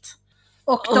perfekt.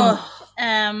 Och då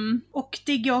och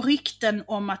det går rykten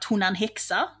om att hon är en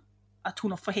häxa. Att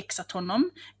hon har förhäxat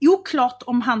honom. Oklart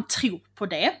om han tror på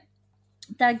det.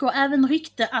 Där går även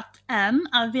rykte att Anne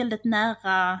är väldigt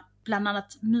nära bland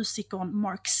annat musikern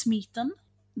Mark Smeaton.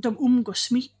 De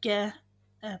umgås mycket,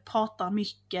 pratar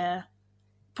mycket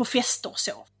på fester och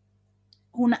så.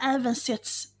 Hon har även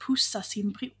setts pussa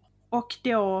sin bror. Och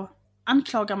då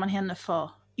anklagar man henne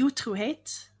för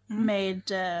otrohet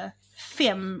med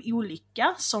 5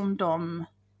 olika som de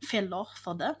fäller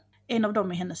för det. En av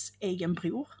dem är hennes egen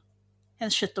bror.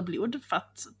 Hennes kött och blod, för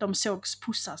att de sågs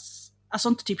pussas. Alltså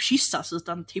inte typ kyssas,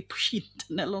 utan typ på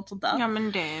kinden eller något sånt där. Ja,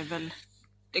 men det är väl...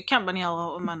 Det kan man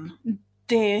göra om man...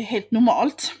 Det är helt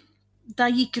normalt. Där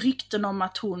gick rykten om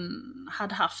att hon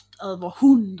hade haft över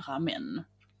 100 män.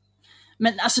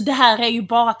 Men alltså det här är ju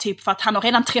bara typ för att han har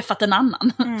redan träffat en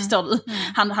annan, förstår du?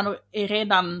 Han är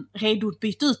redan redo att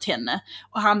byta ut henne.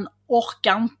 Och han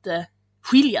orkar inte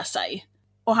skilja sig.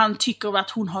 Och han tycker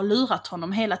att hon har lurat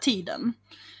honom hela tiden.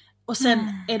 Och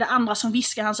sen är det andra som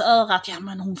viskar hans öra att ja,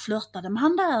 men hon flörtade med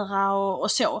han där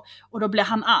och så. Och då blir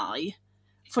han arg.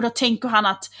 För då tänker han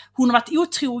att hon har varit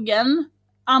otrogen,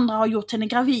 andra har gjort henne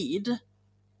gravid.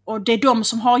 Och det är de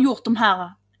som har gjort de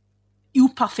här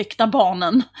operfekta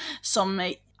barnen som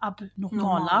är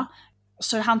abnormala.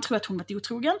 Så han tror att hon varit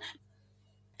otrogen.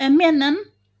 Männen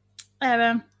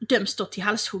döms då till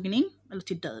halshuggning, eller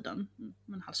till döden,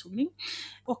 men halshuggning.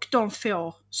 Och de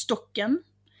får stocken.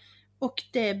 Och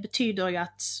det betyder ju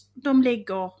att de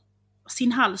lägger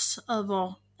sin hals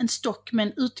över en stock med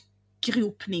en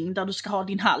utgropning där du ska ha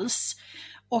din hals.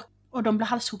 Och de blir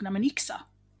halshuggna med en yxa.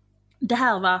 Det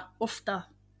här var ofta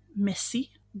messy.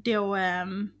 Då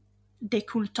det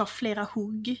kunde ta flera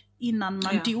hugg innan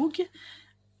man dog.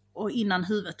 Och innan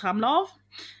huvudet ramlade av.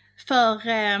 För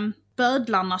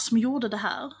bödlarna som gjorde det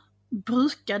här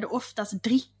brukade oftast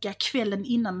dricka kvällen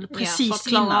innan eller precis för att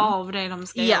klara innan. Av det de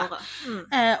ska göra.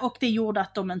 Och det gjorde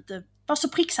att de inte var så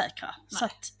pricksäkra. Nej. Så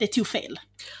att det tog fel,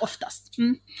 oftast.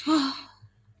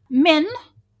 Men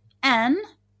Anne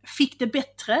fick det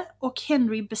bättre och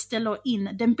Henry beställer in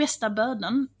den bästa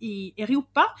böden i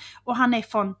Europa. Och han är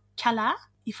från Calais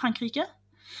i Frankrike.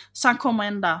 Så han kommer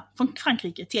ända från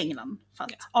Frankrike till England för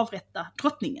att avrätta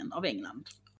drottningen av England.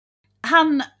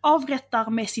 Han avrättar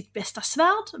med sitt bästa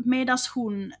svärd medan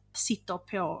hon sitter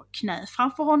på knä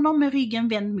framför honom med ryggen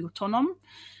vänd mot honom.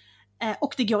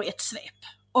 Och det går ett svep.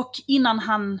 Och innan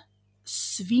han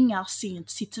svingar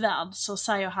sitt svärd så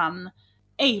säger han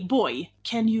 "Hey boy,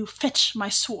 can you fetch my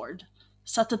sword?"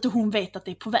 Så att inte hon vet att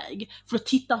det är på väg. För då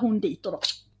tittar hon dit och då,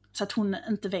 så att hon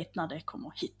inte vet när det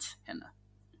kommer hit henne.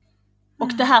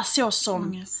 Och det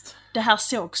här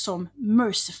såg som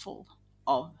merciful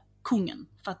av kungen.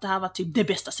 För att det här var typ det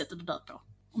bästa sättet att dö på.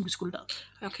 Om du skulle dö.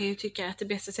 Jag kan ju tycka att det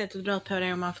bästa sättet att dö på det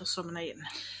är om man får somna in.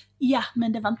 Ja,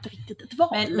 men det var inte riktigt ett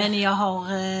val. Men jag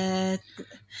har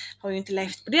ju inte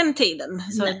levt på den tiden.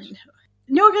 Så...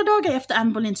 Några dagar efter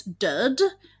Anne Boleyns död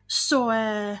så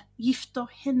gifter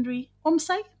Henry om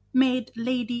sig med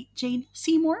Lady Jane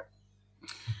Seymour.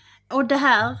 Och det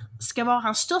här ska vara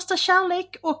hans största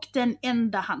kärlek och den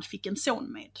enda han fick en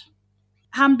son med.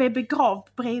 Han blev begravd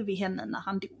bredvid henne när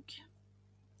han dog.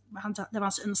 Det var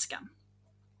hans önskan.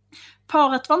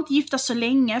 Paret var inte gifta så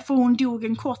länge för hon dog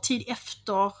en kort tid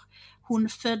efter hon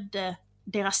födde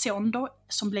deras son då,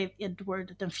 som blev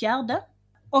Edward den fjärde.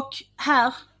 Och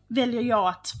här väljer jag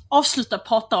att avsluta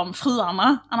prata om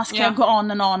fruarna, annars kan jag gå on.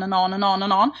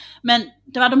 Men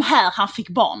det var de här han fick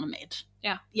barn med.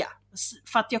 Ja,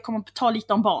 för att jag kommer att ta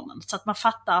lite om barnen så att man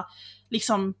fattar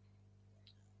liksom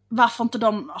varför inte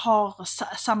de har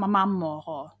samma mammor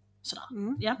och sådär.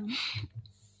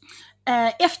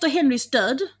 Efter Henrys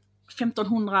död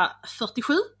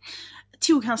 1547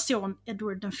 tog hans son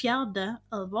Edward den fjärde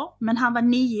över, men han var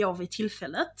 9 år vid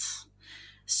tillfället.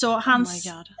 Så hans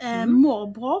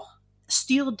morbror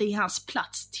styrde i hans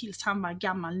plats tills han var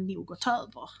gammal nog att ta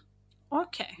över.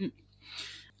 Okej.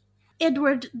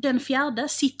 Edward den fjärde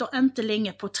sitter inte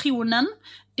länge på tronen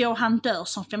då han dör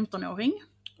som 15-åring.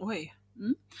 Oj.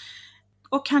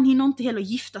 Och han hinner inte heller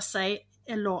gifta sig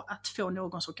eller att få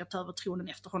någon som kan ta över tronen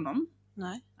efter honom.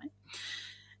 Nej.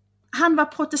 Han var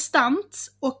protestant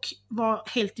och var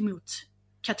helt emot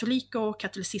katoliker och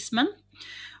katolicismen.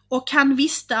 Och han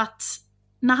visste att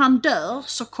när han dör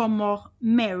så kommer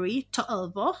Mary ta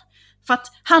över. För att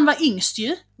han var yngst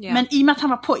ju, men i och med att han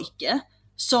var pojke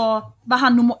så var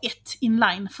han nummer 1 in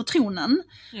line för tronen.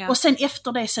 Och sen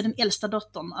efter det så är den äldsta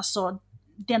dottern, alltså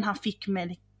den han fick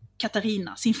med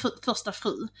Katarina, sin första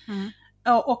fru.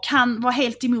 Och han var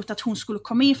helt emot att hon skulle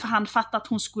komma in för han fattade att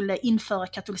hon skulle införa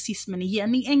katolicismen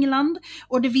igen i England.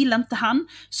 Och det ville inte han.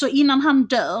 Så innan han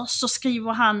dör så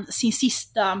skriver han sin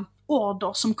sista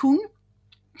order som kung.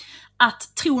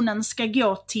 Att tronen ska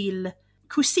gå till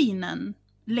kusinen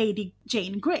Lady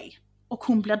Jane Grey. Och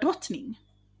hon blir drottning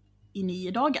i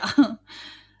 9 dagar.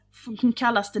 Hon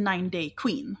kallas the 9-day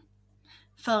queen.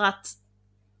 För att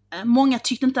många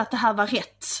tyckte inte att det här var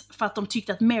rätt. För att de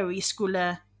tyckte att Mary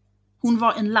hon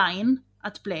var en line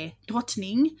att bli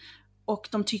drottning. Och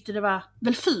de tyckte det var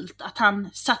väl fult att han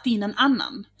satt in en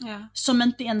annan. Som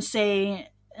inte ens är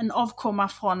en avkomma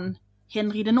från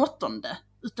Henry den VIII,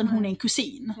 utan hon är en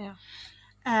kusin.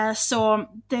 Så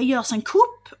det görs en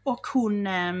kupp och hon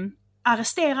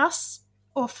arresteras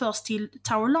och förs till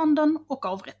Tower London och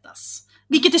avrättas.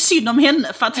 Vilket är synd om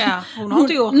henne för att hon har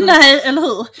inte gjort det. Nej, eller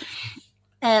hur?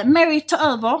 Mary tar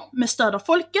över med stöd av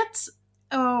folket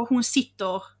och hon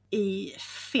sitter i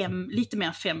lite mer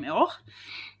än 5 år.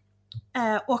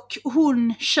 Och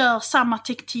hon kör samma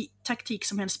taktik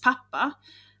som hennes pappa.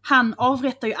 Han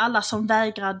avrättar ju alla som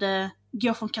vägrade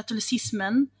gå från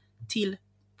katolicismen till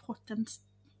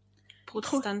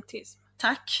protestantism.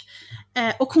 Tack.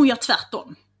 Och hon gör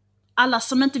tvärtom. Alla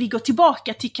som inte vill gå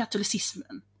tillbaka till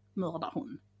katolicismen mördar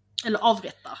hon. Eller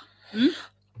avrättar.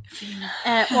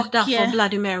 Och därför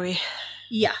Bloody Mary.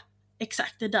 Ja,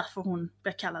 exakt. Det är därför hon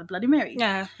blir kallad Bloody Mary.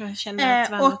 Ja, jag känner att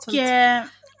det var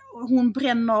och hon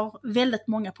bränner väldigt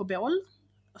många på bål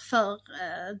för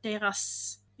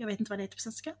deras, jag vet inte vad det heter på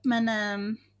svenska,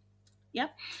 men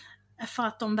för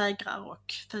att de vägrar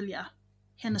och följa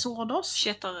hennes orders.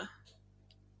 Kättare.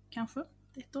 Kanske,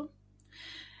 det heter.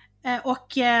 Och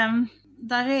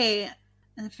där är,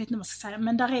 jag vet inte vad jag ska säga,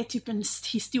 men där är typ en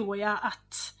historia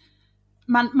att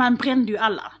man brände ju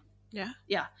alla.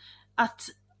 Ja. Att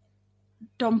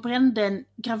de brände en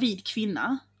gravid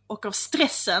kvinna och av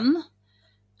stressen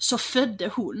så födde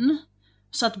hon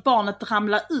så att barnet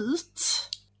ramlade ut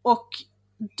och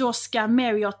då ska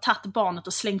Mary ha tagit barnet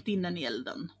och slängt in den i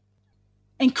elden.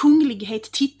 En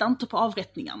kunglighet tittar inte på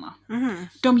avrättningarna.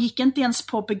 De gick inte ens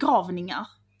på begravningar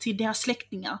till deras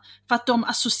släktingar för att de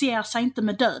associerar sig inte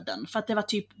med döden, för att det var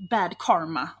typ bad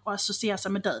karma att associera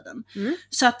sig med döden.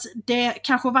 Så att det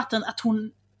kanske var att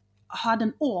hon hade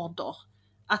en order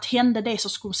att hände det så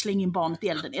skulle hon slänga in barnet i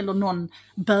elden, eller någon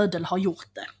bödel har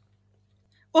gjort det.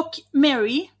 Och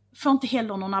Mary får inte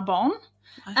heller några barn.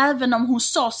 Även om hon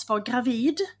sades vara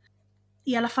gravid.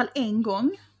 I alla fall en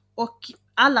gång. Och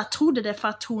alla trodde det för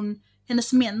att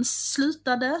hennes mens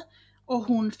slutade. Och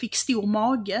hon fick stor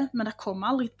mage. Men det kom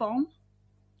aldrig ett barn.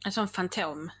 En sån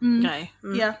fantomgrej.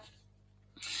 Ja.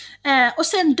 Och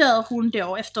sen dör hon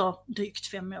då efter drygt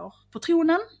 5 år på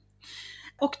tronen.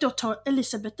 Och då tar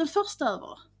Elisabeth den första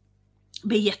över. Det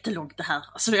blir jättelångt det här.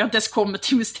 Alltså jag har inte ens kommit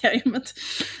till mysteriet.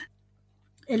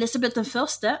 Elisabeth den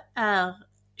första är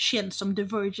känd som The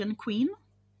Virgin Queen.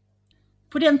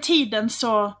 På den tiden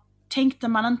så tänkte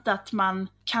man inte att man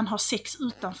kan ha sex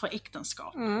utanför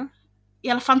äktenskap. I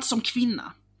alla fall inte som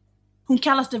kvinna. Hon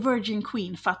kallas The Virgin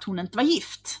Queen för att hon inte var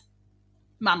gift.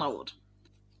 Med andra ord.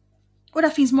 Och där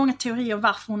finns många teorier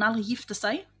varför hon aldrig gifte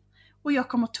sig. Och jag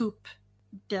kommer ta upp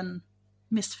den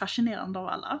mest fascinerande av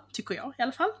alla, tycker jag i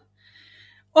alla fall.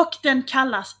 Och den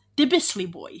kallas The Bisley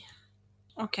Boy.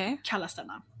 Kallas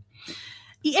denna.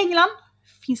 I England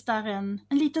finns där en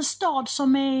liten stad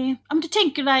som är, om du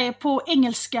tänker dig på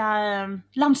engelska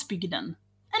landsbygden.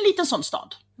 En liten sån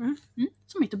stad.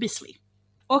 Som heter Bisley.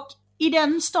 Och i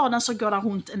den staden så går det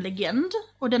runt en legend.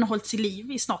 Och den har hållits i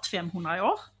liv i snart 500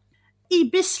 år. I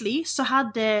Bisley så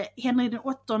hade Henry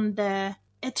den VIII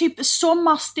ett typ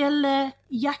sommarställe,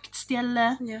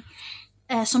 jaktställe.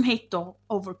 Som heter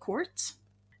Overcourt.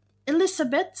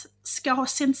 Elizabeth ska ha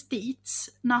sänts dit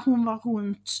när hon var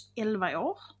runt 11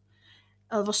 år.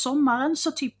 Över sommaren,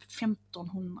 så typ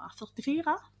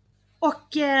 1544. Och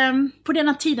på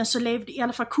denna tiden så levde i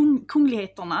alla fall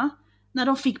kungligheterna. När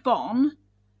de fick barn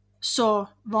så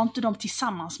var inte de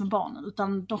tillsammans med barnen,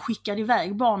 utan de skickade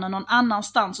iväg barnen någon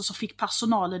annanstans och så fick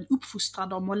personalen uppfostra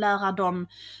dem och lära dem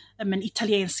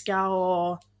italienska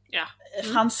och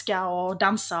franska och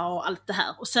dansa och allt det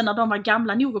här. Och sen när de var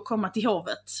gamla nog att komma till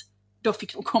hovet, då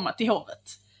fick de komma till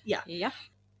hovet. Ja.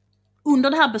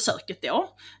 Under det här besöket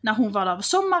då, när hon var där över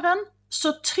sommaren,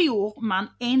 så tror man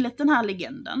enligt den här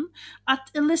legenden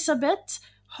att Elizabeth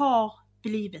har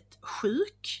blivit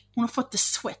sjuk. Hon har fått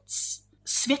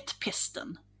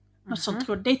svettpesten.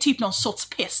 Det är typ någon sorts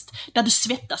pest där du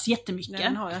svettas jättemycket.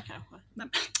 Den har jag kanske.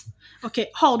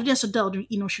 Okej, har du den så dör du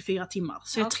inom 24 timmar.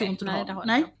 Så jag tror inte du har.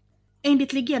 Nej.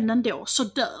 Enligt legenden då så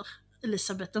dör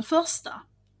Elisabeth den första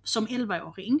som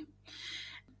 11-åring.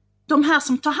 De här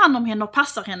som tar hand om henne och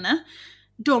passar henne,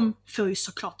 de får ju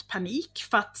såklart panik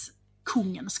för att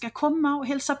kungen ska komma och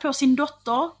hälsa på sin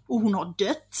dotter och hon har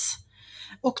dött.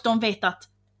 Och de vet att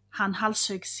han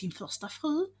halshögg sin första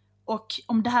fru. Och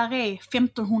om det här är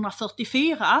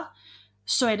 1544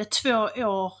 så är det 2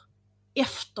 år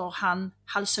efter han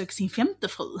halshögg sin 5:e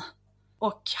fru.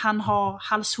 Och han har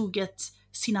halshugget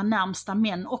sina närmsta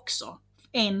män också.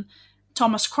 En,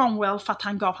 Thomas Cromwell, för att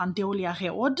han gav han dåliga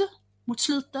råd mot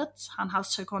slutet. Han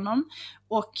halshögg honom.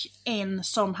 Och en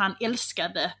som han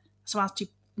älskade som var typ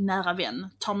nära vän,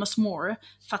 Thomas More,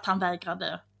 för att han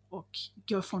vägrade och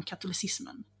gå ifrån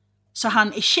katolicismen. Så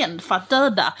han är känd för att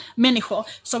döda människor.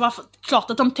 Så var klart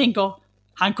att de tänker,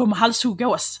 han kommer halshugga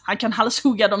oss. Han kan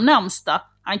halshugga de närmsta.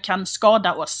 Han kan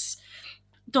skada oss.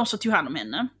 De som tog hand om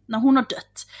henne, när hon har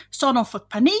dött, så har de fått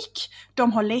panik.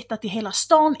 De har letat i hela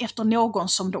stan efter någon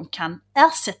som de kan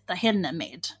ersätta henne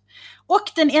med.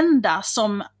 Och den enda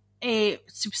som är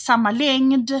typ samma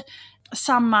längd,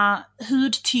 samma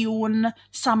hudton,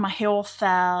 samma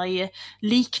hårfärg,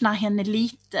 liknar henne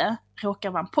lite, råkar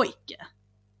vara en pojke.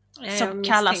 Som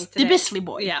kallas The Bisley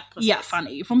Boy. Ja, för han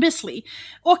är ju från Bisley.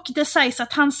 Och det sägs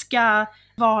att han ska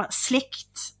vara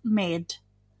släkt med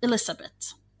Elizabeth.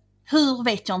 Hur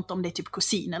vet jag inte, om det är typ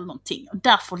kusin eller någonting. Och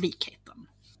därför likheten.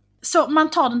 Så man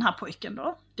tar den här pojken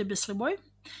då, The Bisley Boy.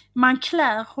 Man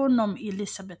klär honom i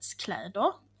Elizabeths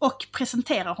kläder. Och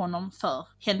presenterar honom för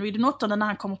Henry den VIII när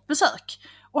han kommer på besök.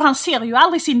 Och han ser ju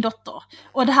aldrig sin dotter.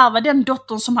 Och det här var den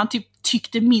dottern som han typ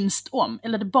tyckte minst om.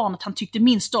 Eller det barnet han tyckte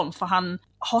minst om. För han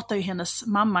hatar ju hennes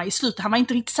mamma i slutet. Han var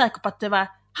inte riktigt säker på att det var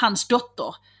hans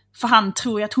dotter. För han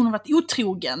tror ju att hon har varit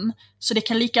otrogen. Så det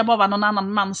kan lika bra vara någon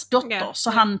annan mans dotter. Yeah.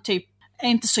 Så han typ är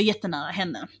inte så jättenära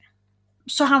henne.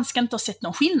 Så han ska inte ha sett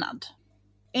någon skillnad.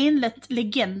 Enligt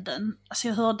legenden, alltså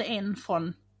jag hörde en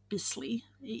från Bisley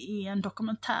i en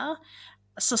dokumentär,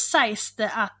 så sägs det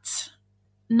att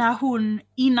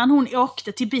innan hon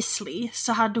åkte till Bisley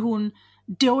så hade hon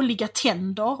dåliga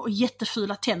tänder och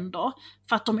jättefula tänder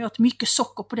för att de åt mycket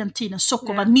socker på den tiden.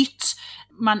 Socker var nytt.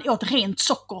 Man åt rent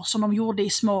socker som de gjorde i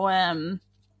små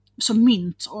som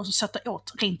mynt och satte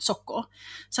åt rent socker.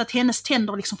 Så att hennes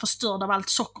tänder liksom förstörde av allt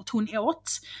sockret hon åt.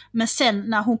 Men sen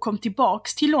när hon kom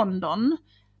tillbaks till London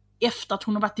efter att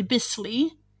hon har varit i Bisley,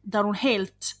 där hon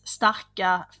helt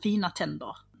starka, fina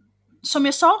tänder. Som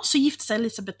jag sa så gifte sig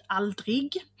Elizabeth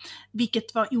aldrig,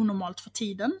 vilket var onormalt för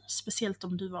tiden, speciellt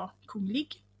om du var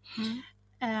kunglig.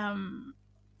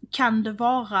 Kan det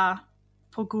vara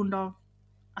på grund av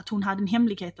att hon hade en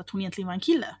hemlighet att hon egentligen var en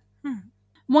kille?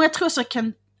 Många tror så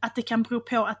att det kan bero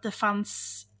på att det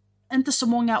fanns inte så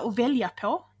många att välja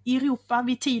på i Europa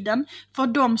vid tiden. För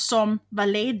de som var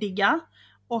lediga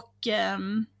och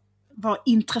var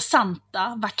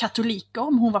intressanta var katoliker,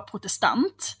 om hon var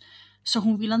protestant. Så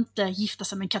hon ville inte gifta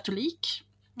sig med en katolik.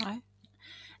 Nej.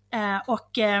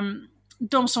 Och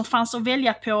de som fanns att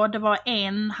välja på, det var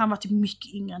han var typ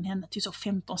mycket yngre än henne, typ så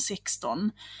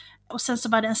 15-16. Och sen så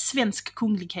var det en svensk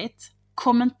kunglighet.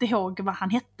 Kom inte ihåg vad han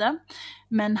hette,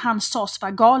 men han sades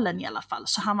vara galen i alla fall,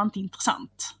 så han var inte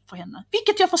intressant för henne.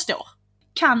 Vilket jag förstår.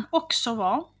 Kan också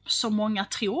vara, som många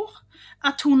tror,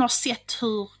 att hon har sett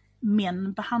hur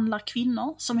män behandlar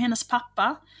kvinnor, som hennes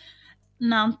pappa,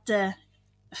 när inte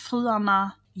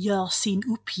fruarna gör sin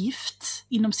uppgift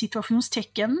inom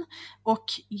situationstecken och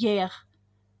ger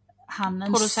han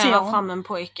en producerar fram en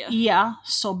pojke. Ja,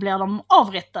 så blir de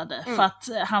avrättade för att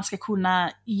han ska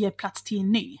kunna ge plats till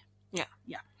en ny.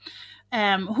 Ja.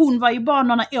 Hon var ju bara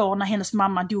några år när hennes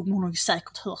mamma dog, men hon har ju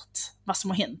säkert hört vad som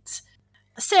har hänt.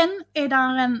 Sen är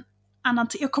där en annan,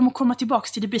 jag kommer komma tillbaka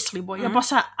till The Bisley Boy. Jag bara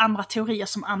säger andra teorier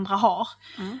som andra har.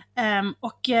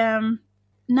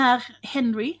 När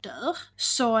Henry dör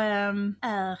så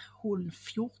är hon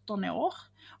 14 år.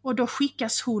 Och då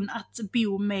skickas hon att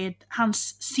bo med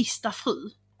hans sista fru,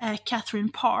 Catherine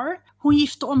Parr. Hon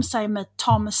gifter om sig med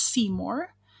Thomas Seymour,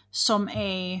 som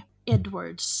är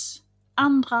Edwards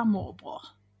andra morbror.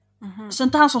 Så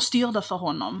inte han som styrde för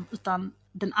honom, utan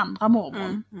den andra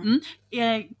morbrorn.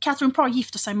 Catherine Parr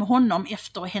gifter sig med honom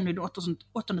efter Henry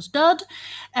VIII:s död.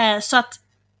 Så att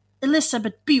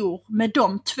Elizabeth bor med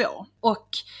de två. Och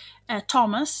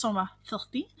Thomas, som var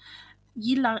 40,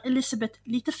 gillar Elizabeth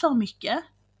lite för mycket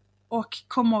och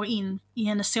kommer in i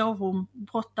hennes sovrum,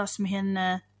 brottas med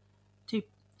henne, typ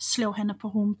slår henne på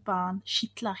rumpan,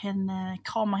 kittlar henne,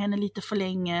 kramar henne lite för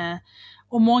länge.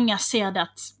 Och många ser det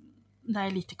att det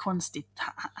är lite konstigt,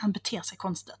 han beter sig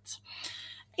konstigt.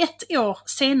 1 år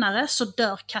senare så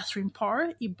dör Catherine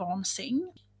Parr i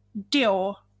barnsäng.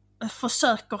 Då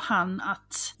försöker han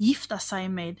att gifta sig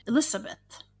med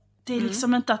Elizabeth. Det är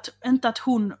liksom inte att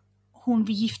hon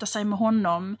vill gifta sig med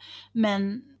honom,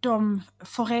 men de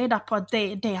får reda på att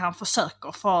det är det han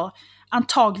försöker, för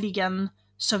antagligen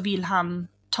så vill han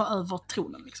ta över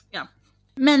tronen. Liksom. Ja.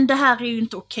 Men det här är ju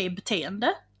inte okej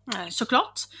beteende,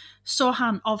 såklart. Så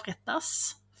han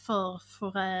avrättas för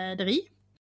förräderi.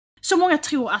 Så många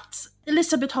tror att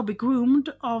Elizabeth har blivit groomed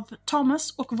av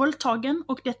Thomas och våldtagen,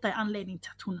 och detta är anledningen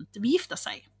till att hon inte vill gifta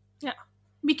sig. Ja.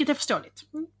 Vilket är förståeligt.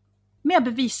 Mer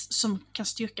bevis som kan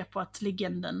styrka på att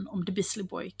legenden om The Bisley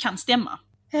Boy kan stämma.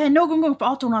 Någon gång på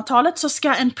 1800-talet så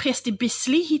ska en präst i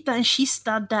Bisley hitta en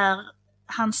kista där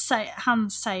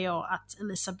han säger att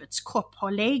Elizabeths kropp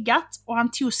har legat och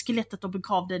han tog skelettet och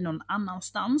begravde det någon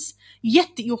annanstans.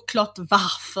 Jätteoklart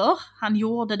varför han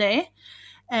gjorde det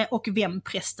och vem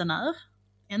prästen är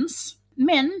ens.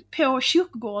 Men på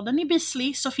kyrkogården i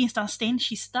Bisley så finns det en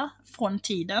stenkista från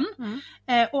tiden.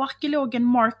 Och arkeologen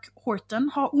Mark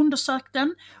Horton har undersökt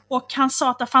den och han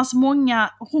sa att det fanns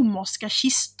många romerska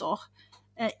kistor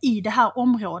i det här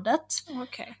området.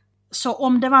 Okay. Så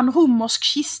om det var en romersk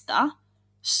kista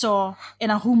så är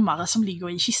det en romare som ligger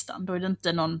i kistan. Då är det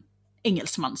inte någon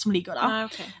engelsman som ligger där.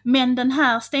 Okay. Men den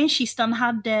här stenkistan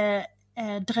hade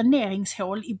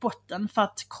dräneringshål i botten för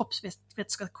att kroppsvätska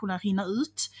ska kunna rinna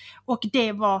ut. Och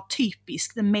det var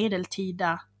typiskt en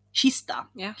medeltida kista.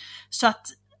 Yeah. Så att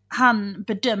han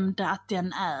bedömde att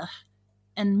den är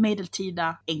en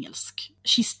medeltida engelsk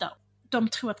kista. De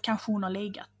tror att kanske hon har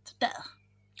legat där.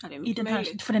 Ja, det är i den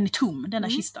här, för den är tom, denna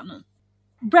kistan nu.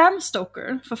 Bram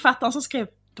Stoker, författaren som skrev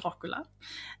Dracula,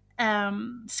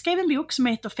 skrev en bok som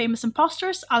heter Famous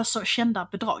Imposters, alltså kända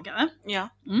bedragare. Ja.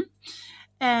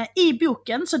 I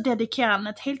boken så dedikerar han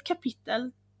ett helt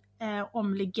kapitel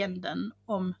om legenden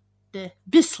om The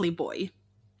Bisley Boy.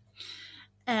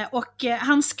 Och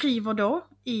han skriver då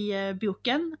i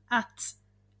boken att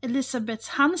Elizabeths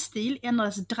handstil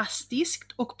ändrades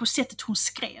drastiskt och på sättet hon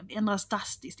skrev ändrades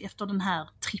drastiskt efter den här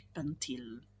trippen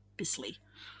till Bisley.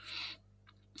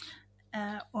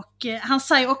 Och han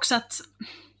säger också att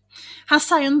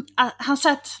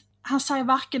han säger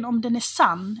varken om den är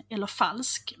sann eller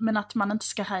falsk, men att man inte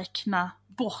ska räkna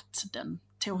bort den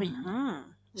teorin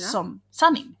som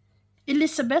sanning.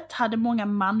 Elizabeth hade många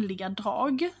manliga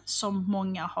drag som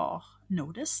många har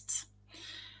noticed.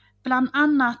 Bland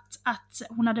annat att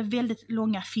hon hade väldigt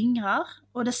långa fingrar,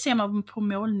 och det ser man på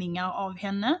målningar av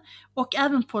henne, och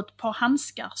även på ett par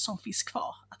handskar som finns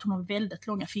kvar, att hon har väldigt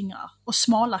långa fingrar och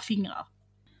smala fingrar.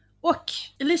 Och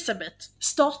Elizabeth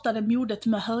startade modet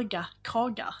med höga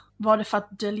kragar. Var det för att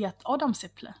dölja ett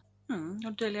adamsäpple?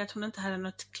 Och dölja att hon inte hade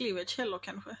något cleavage heller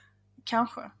kanske?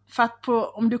 Kanske. För att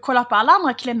om du kollar på alla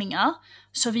andra klänningar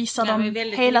så visar de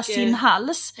hela mycket sin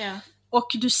hals. Ja.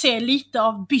 Och du ser lite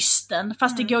av bysten,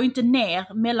 fast det går inte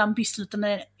ner mellan bysten utan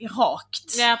det är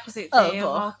rakt. Ja, precis. Det är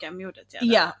raka modet.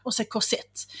 Ja, och så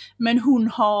korsett. Men hon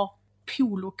har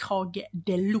polokrage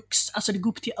deluxe, alltså det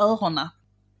går upp till öronen.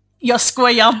 Jag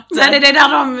skojar inte. Nej, det är där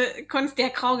de konstiga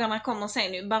kragarna kommer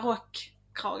sen nu,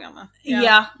 barockkragarna.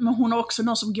 Ja, men hon har också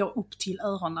någon som går upp till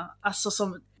öronen. Alltså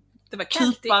som det var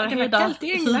kallt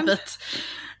i huvudet.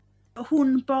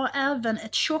 Hon bar även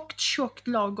ett tjockt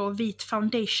lager vit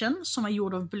foundation som var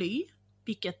gjord av bly,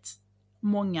 vilket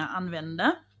många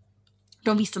använde.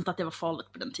 De visste inte att det var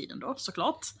farligt på den tiden då,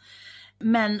 såklart.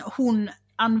 Men hon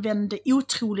använde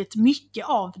otroligt mycket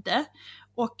av det.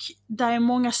 Och det är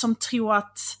många som tror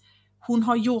att hon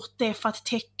har gjort det för att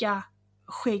täcka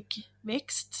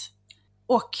skäggväxt.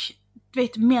 Och du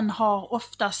vet, män har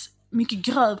oftast mycket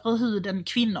grövre hud än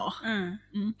kvinnor.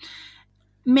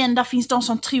 Men där finns de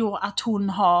som tror att hon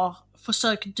har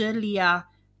försökt dölja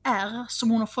ärr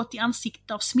som hon har fått i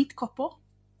ansiktet av smittkoppor.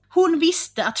 Hon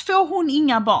visste att får hon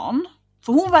inga barn,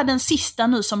 för hon var den sista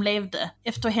nu som levde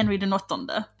efter Henry den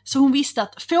VIII. Så hon visste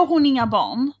att får hon inga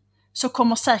barn så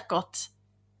kommer säkert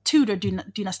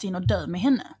Tudor-dynastin att dö med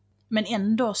henne. Men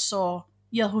ändå så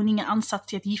gör hon inga ansats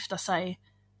till att gifta sig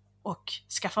och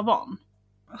skaffa barn.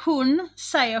 Hon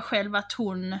säger själv att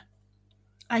hon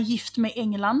är gift med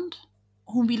England.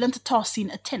 Hon vill inte ta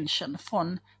sin attention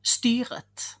från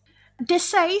styret. Det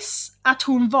sägs att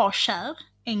hon var kär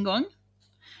en gång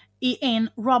i en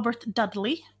Robert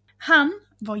Dudley. Han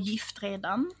var gift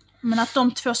redan, men att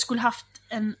de två skulle haft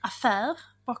en affär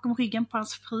bakom ryggen på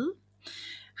hans fru.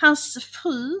 Hans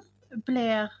fru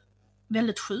blir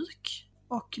väldigt sjuk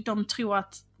och de tror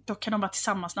att då kan de vara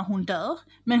tillsammans när hon dör.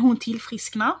 Men hon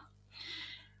tillfrisknar.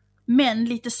 Men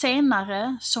lite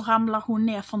senare så ramlar hon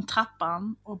ner från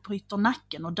trappan och bryter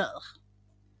nacken och dör.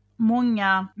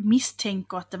 Många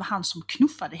misstänker att det var han som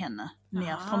knuffade henne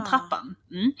ner från trappan.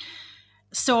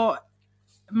 Så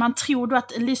man tror då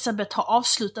att Elizabeth har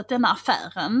avslutat denna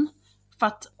affären. För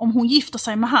att om hon gifter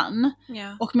sig med han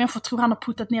och människor tror han har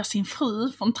puttat ner sin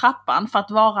fru från trappan för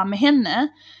att vara med henne,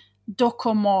 då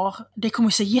kommer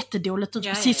det se jättedåligt ut,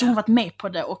 precis som hon varit med på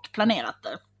det och planerat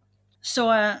det.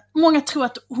 Så många tror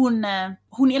att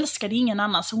hon älskade ingen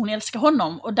annan, så hon älskar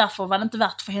honom, och därför var det inte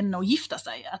värt för henne att gifta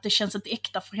sig. Att det känns inte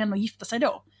äkta för henne att gifta sig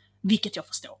då, vilket jag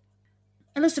förstår.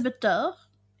 Elizabeth dör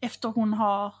efter hon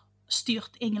har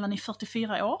styrt England i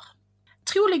 44 år.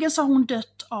 Troligen så har hon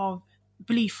dött av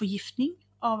blyförgiftning,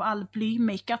 av all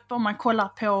blymakeup. Om man kollar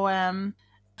på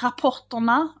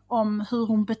rapporterna om hur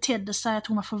hon betedde sig, att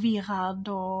hon var förvirrad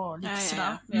och lite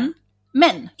sådär.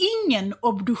 Men ingen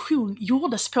obduktion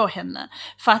gjordes på henne,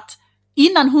 för att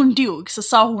innan hon dog så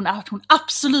sa hon att hon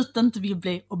absolut inte vill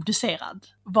bli obducerad.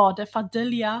 Var det för att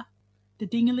dölja the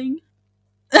dingeling?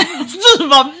 Du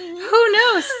bara, who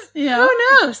knows? Ja. Who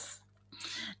knows?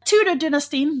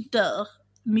 Tudor-dynastin dör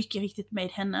mycket riktigt med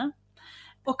henne.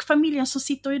 Och familjen som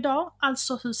sitter idag,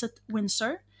 alltså huset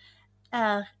Windsor,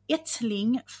 är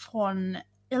ättling från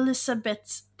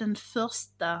Elizabeth den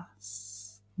första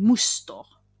moster,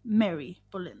 Mary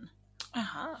Boleyn.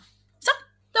 Aha. Så,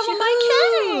 det var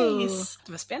my case!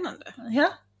 Det var spännande.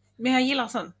 Ja. Men jag gillar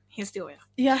sån historia.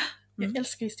 Ja, jag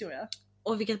älskar historia.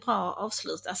 Och vilket bra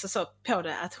avslut, alltså så på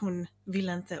det att hon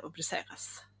ville inte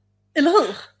obduceras. Eller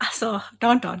hur? Alltså,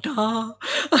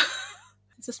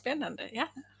 så spännande, ja.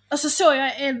 Alltså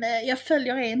jag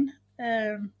följer en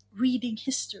Reading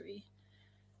History.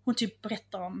 Hon typ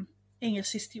berättar om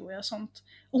engelsk historia och sånt.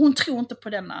 Och hon tror inte på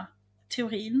denna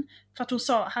teorin. För att hon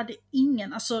sa, hade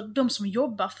ingen, alltså de som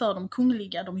jobbar för de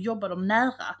kungliga, de jobbar de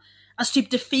nära. Alltså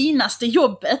typ det finaste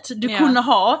jobbet du kunde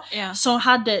ha, som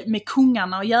hade med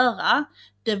kungarna att göra,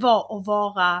 det var att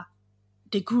vara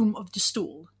the groom of the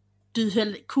stool. Du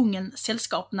höll kungen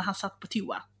sällskap när han satt på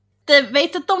toa. Det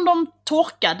vet inte om de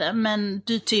torkade, men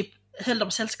du typ höll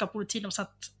dem sällskap under tiden de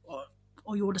satt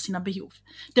och gjorde sina behov.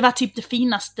 Det var typ det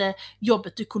finaste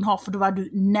jobbet du kunde ha, för då var du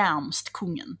närmst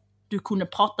kungen. Du kunde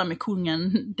prata med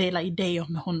kungen, dela idéer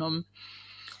med honom.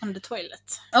 On the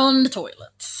toilet. On the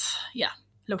toilet, ja.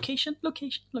 Location.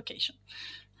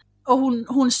 Och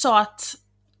hon sa att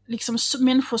liksom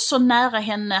människor så nära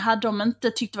henne hade de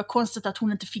inte tyckt det var konstigt att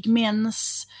hon inte fick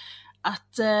mens,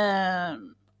 att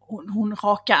hon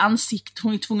raka ansiktet,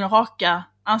 hon är tvungen att raka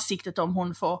ansiktet om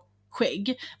hon får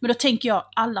skägg. Men då tänker jag,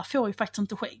 alla får ju faktiskt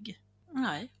inte skägg.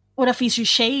 Nej. Och det finns ju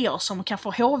tjejer som kan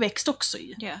få hårväxt också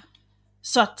ju. Yeah.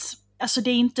 Så att, alltså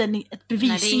det är inte ett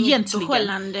bevis egentligen. Nej, det är inget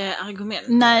behållande argument.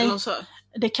 Nej, eller så.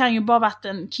 Det kan ju bara varit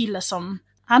en kille som,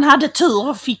 han hade tur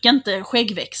och fick inte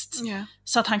skäggväxt. Yeah.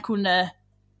 Så att han kunde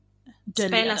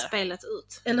spela spelet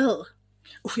ut. Eller hur?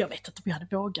 Usch, jag vet inte om jag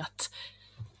hade vågat.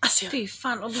 Alltså, fy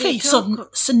fan, och bli så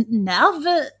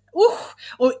nerv.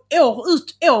 Och år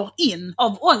ut, år in.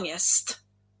 Av ångest.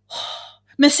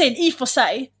 Men sen i och för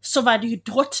sig så var det ju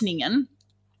drottningen.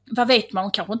 Vad vet man,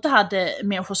 hon kanske inte hade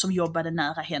människor som jobbade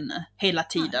nära henne hela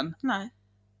tiden. Nej.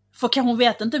 För kanske hon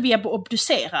vet inte, vi är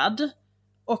obducerad.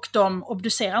 Och de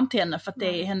obducerar inte henne för att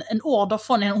det är en order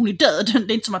från henne, hon är död.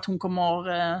 Det är inte som att hon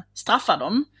kommer straffa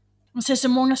dem. Men sen är så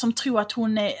många som tror att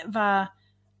hon var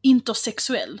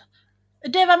intersexuell.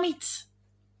 Det var mitt...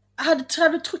 Hade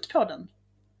du trott på den?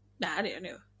 Det hade jag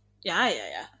nog. Ja.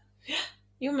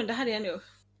 Jo, men det hade jag nog.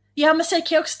 Ja, men sen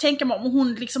kan jag också tänka mig, om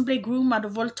hon liksom blev groomad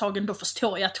och våldtagen, då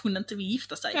förstår jag att hon inte vill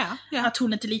gifta sig. Ja. Att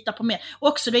hon inte litar på mer. Och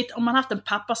också, vet, om man haft en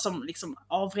pappa som liksom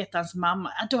avrättade hans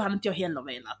mamma, då hade inte jag heller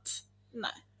velat.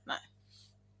 Nej.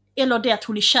 Eller det att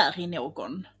hon är kär i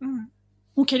någon. Mm.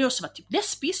 Hon kan ju också vara typ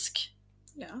lesbisk.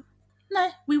 Ja.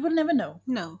 Nej, we will never know.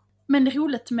 No. Men det är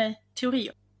roligt med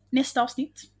teorier. Nästa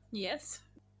avsnitt. Yes.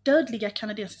 Dödliga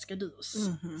kanadensiska duos.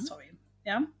 Sorry.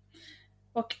 Ja.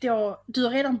 Och då, du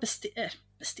har redan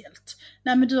beställt.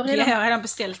 Nej, men du har redan... Jag har redan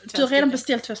beställt 2 Du har redan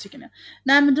beställt 2 stycken, ja.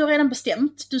 Nej, men du har redan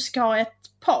bestämt. Du ska ha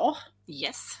ett par.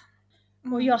 Yes.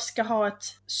 Och jag ska ha ett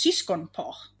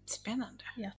syskonpar. Spännande.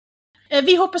 Ja.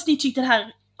 Vi hoppas ni tyckte det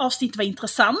här avsnittet var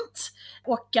intressant.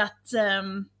 Och att...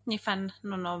 ni fann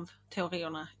någon av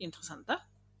teorierna intressanta.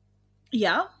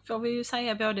 Ja. Får vi ju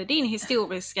säga både din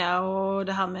historiska och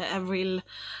det här med Avril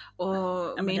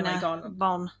och mina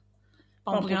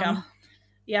barnprogram.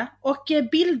 Ja, och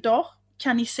bilder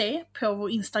kan ni se på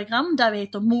vår Instagram där vi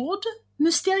heter Mord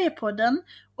Mysteriepodden,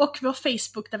 och vår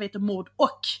Facebook där vi heter Mord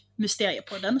och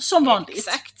Mysteriepodden som vanligt.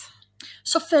 Exakt.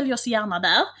 Så följ oss gärna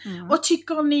där. Och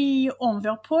tycker ni om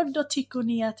vår podd och tycker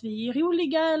ni att vi är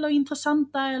roliga eller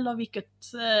intressanta eller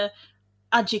vilket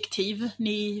adjektiv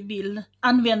ni vill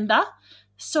använda,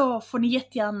 så får ni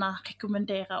jättegärna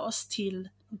rekommendera oss till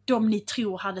de ni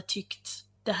tror hade tyckt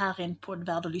det här är en podd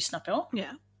värd att lyssna på.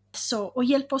 Yeah. Så, och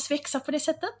hjälpa oss växa på det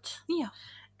sättet. Ja.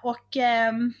 Och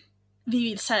vi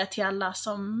vill säga till alla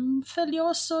som följer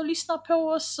oss och lyssnar på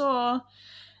oss och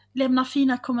lämnar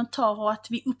fina kommentarer att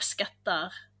vi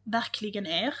uppskattar verkligen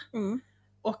er.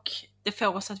 Och det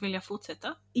får oss att vilja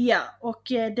fortsätta. Ja, och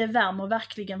det värmer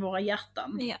verkligen våra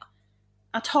hjärtan. Ja.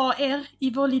 Att ha er i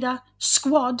vår lilla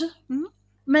squad.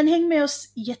 Men häng med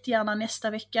oss jättegärna nästa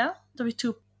vecka. Då vi tog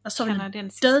upp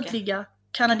dödliga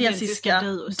kanadensiska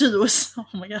duos.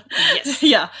 Oh my god. Yes.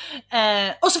 Ja.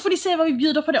 Och så får ni se vad vi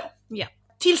bjuder på då. Ja.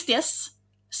 Tills dess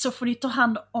så får ni ta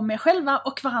hand om er själva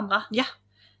och varandra. Ja.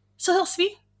 Så hörs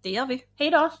vi. Det gör vi.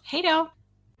 Hej då. Hej då.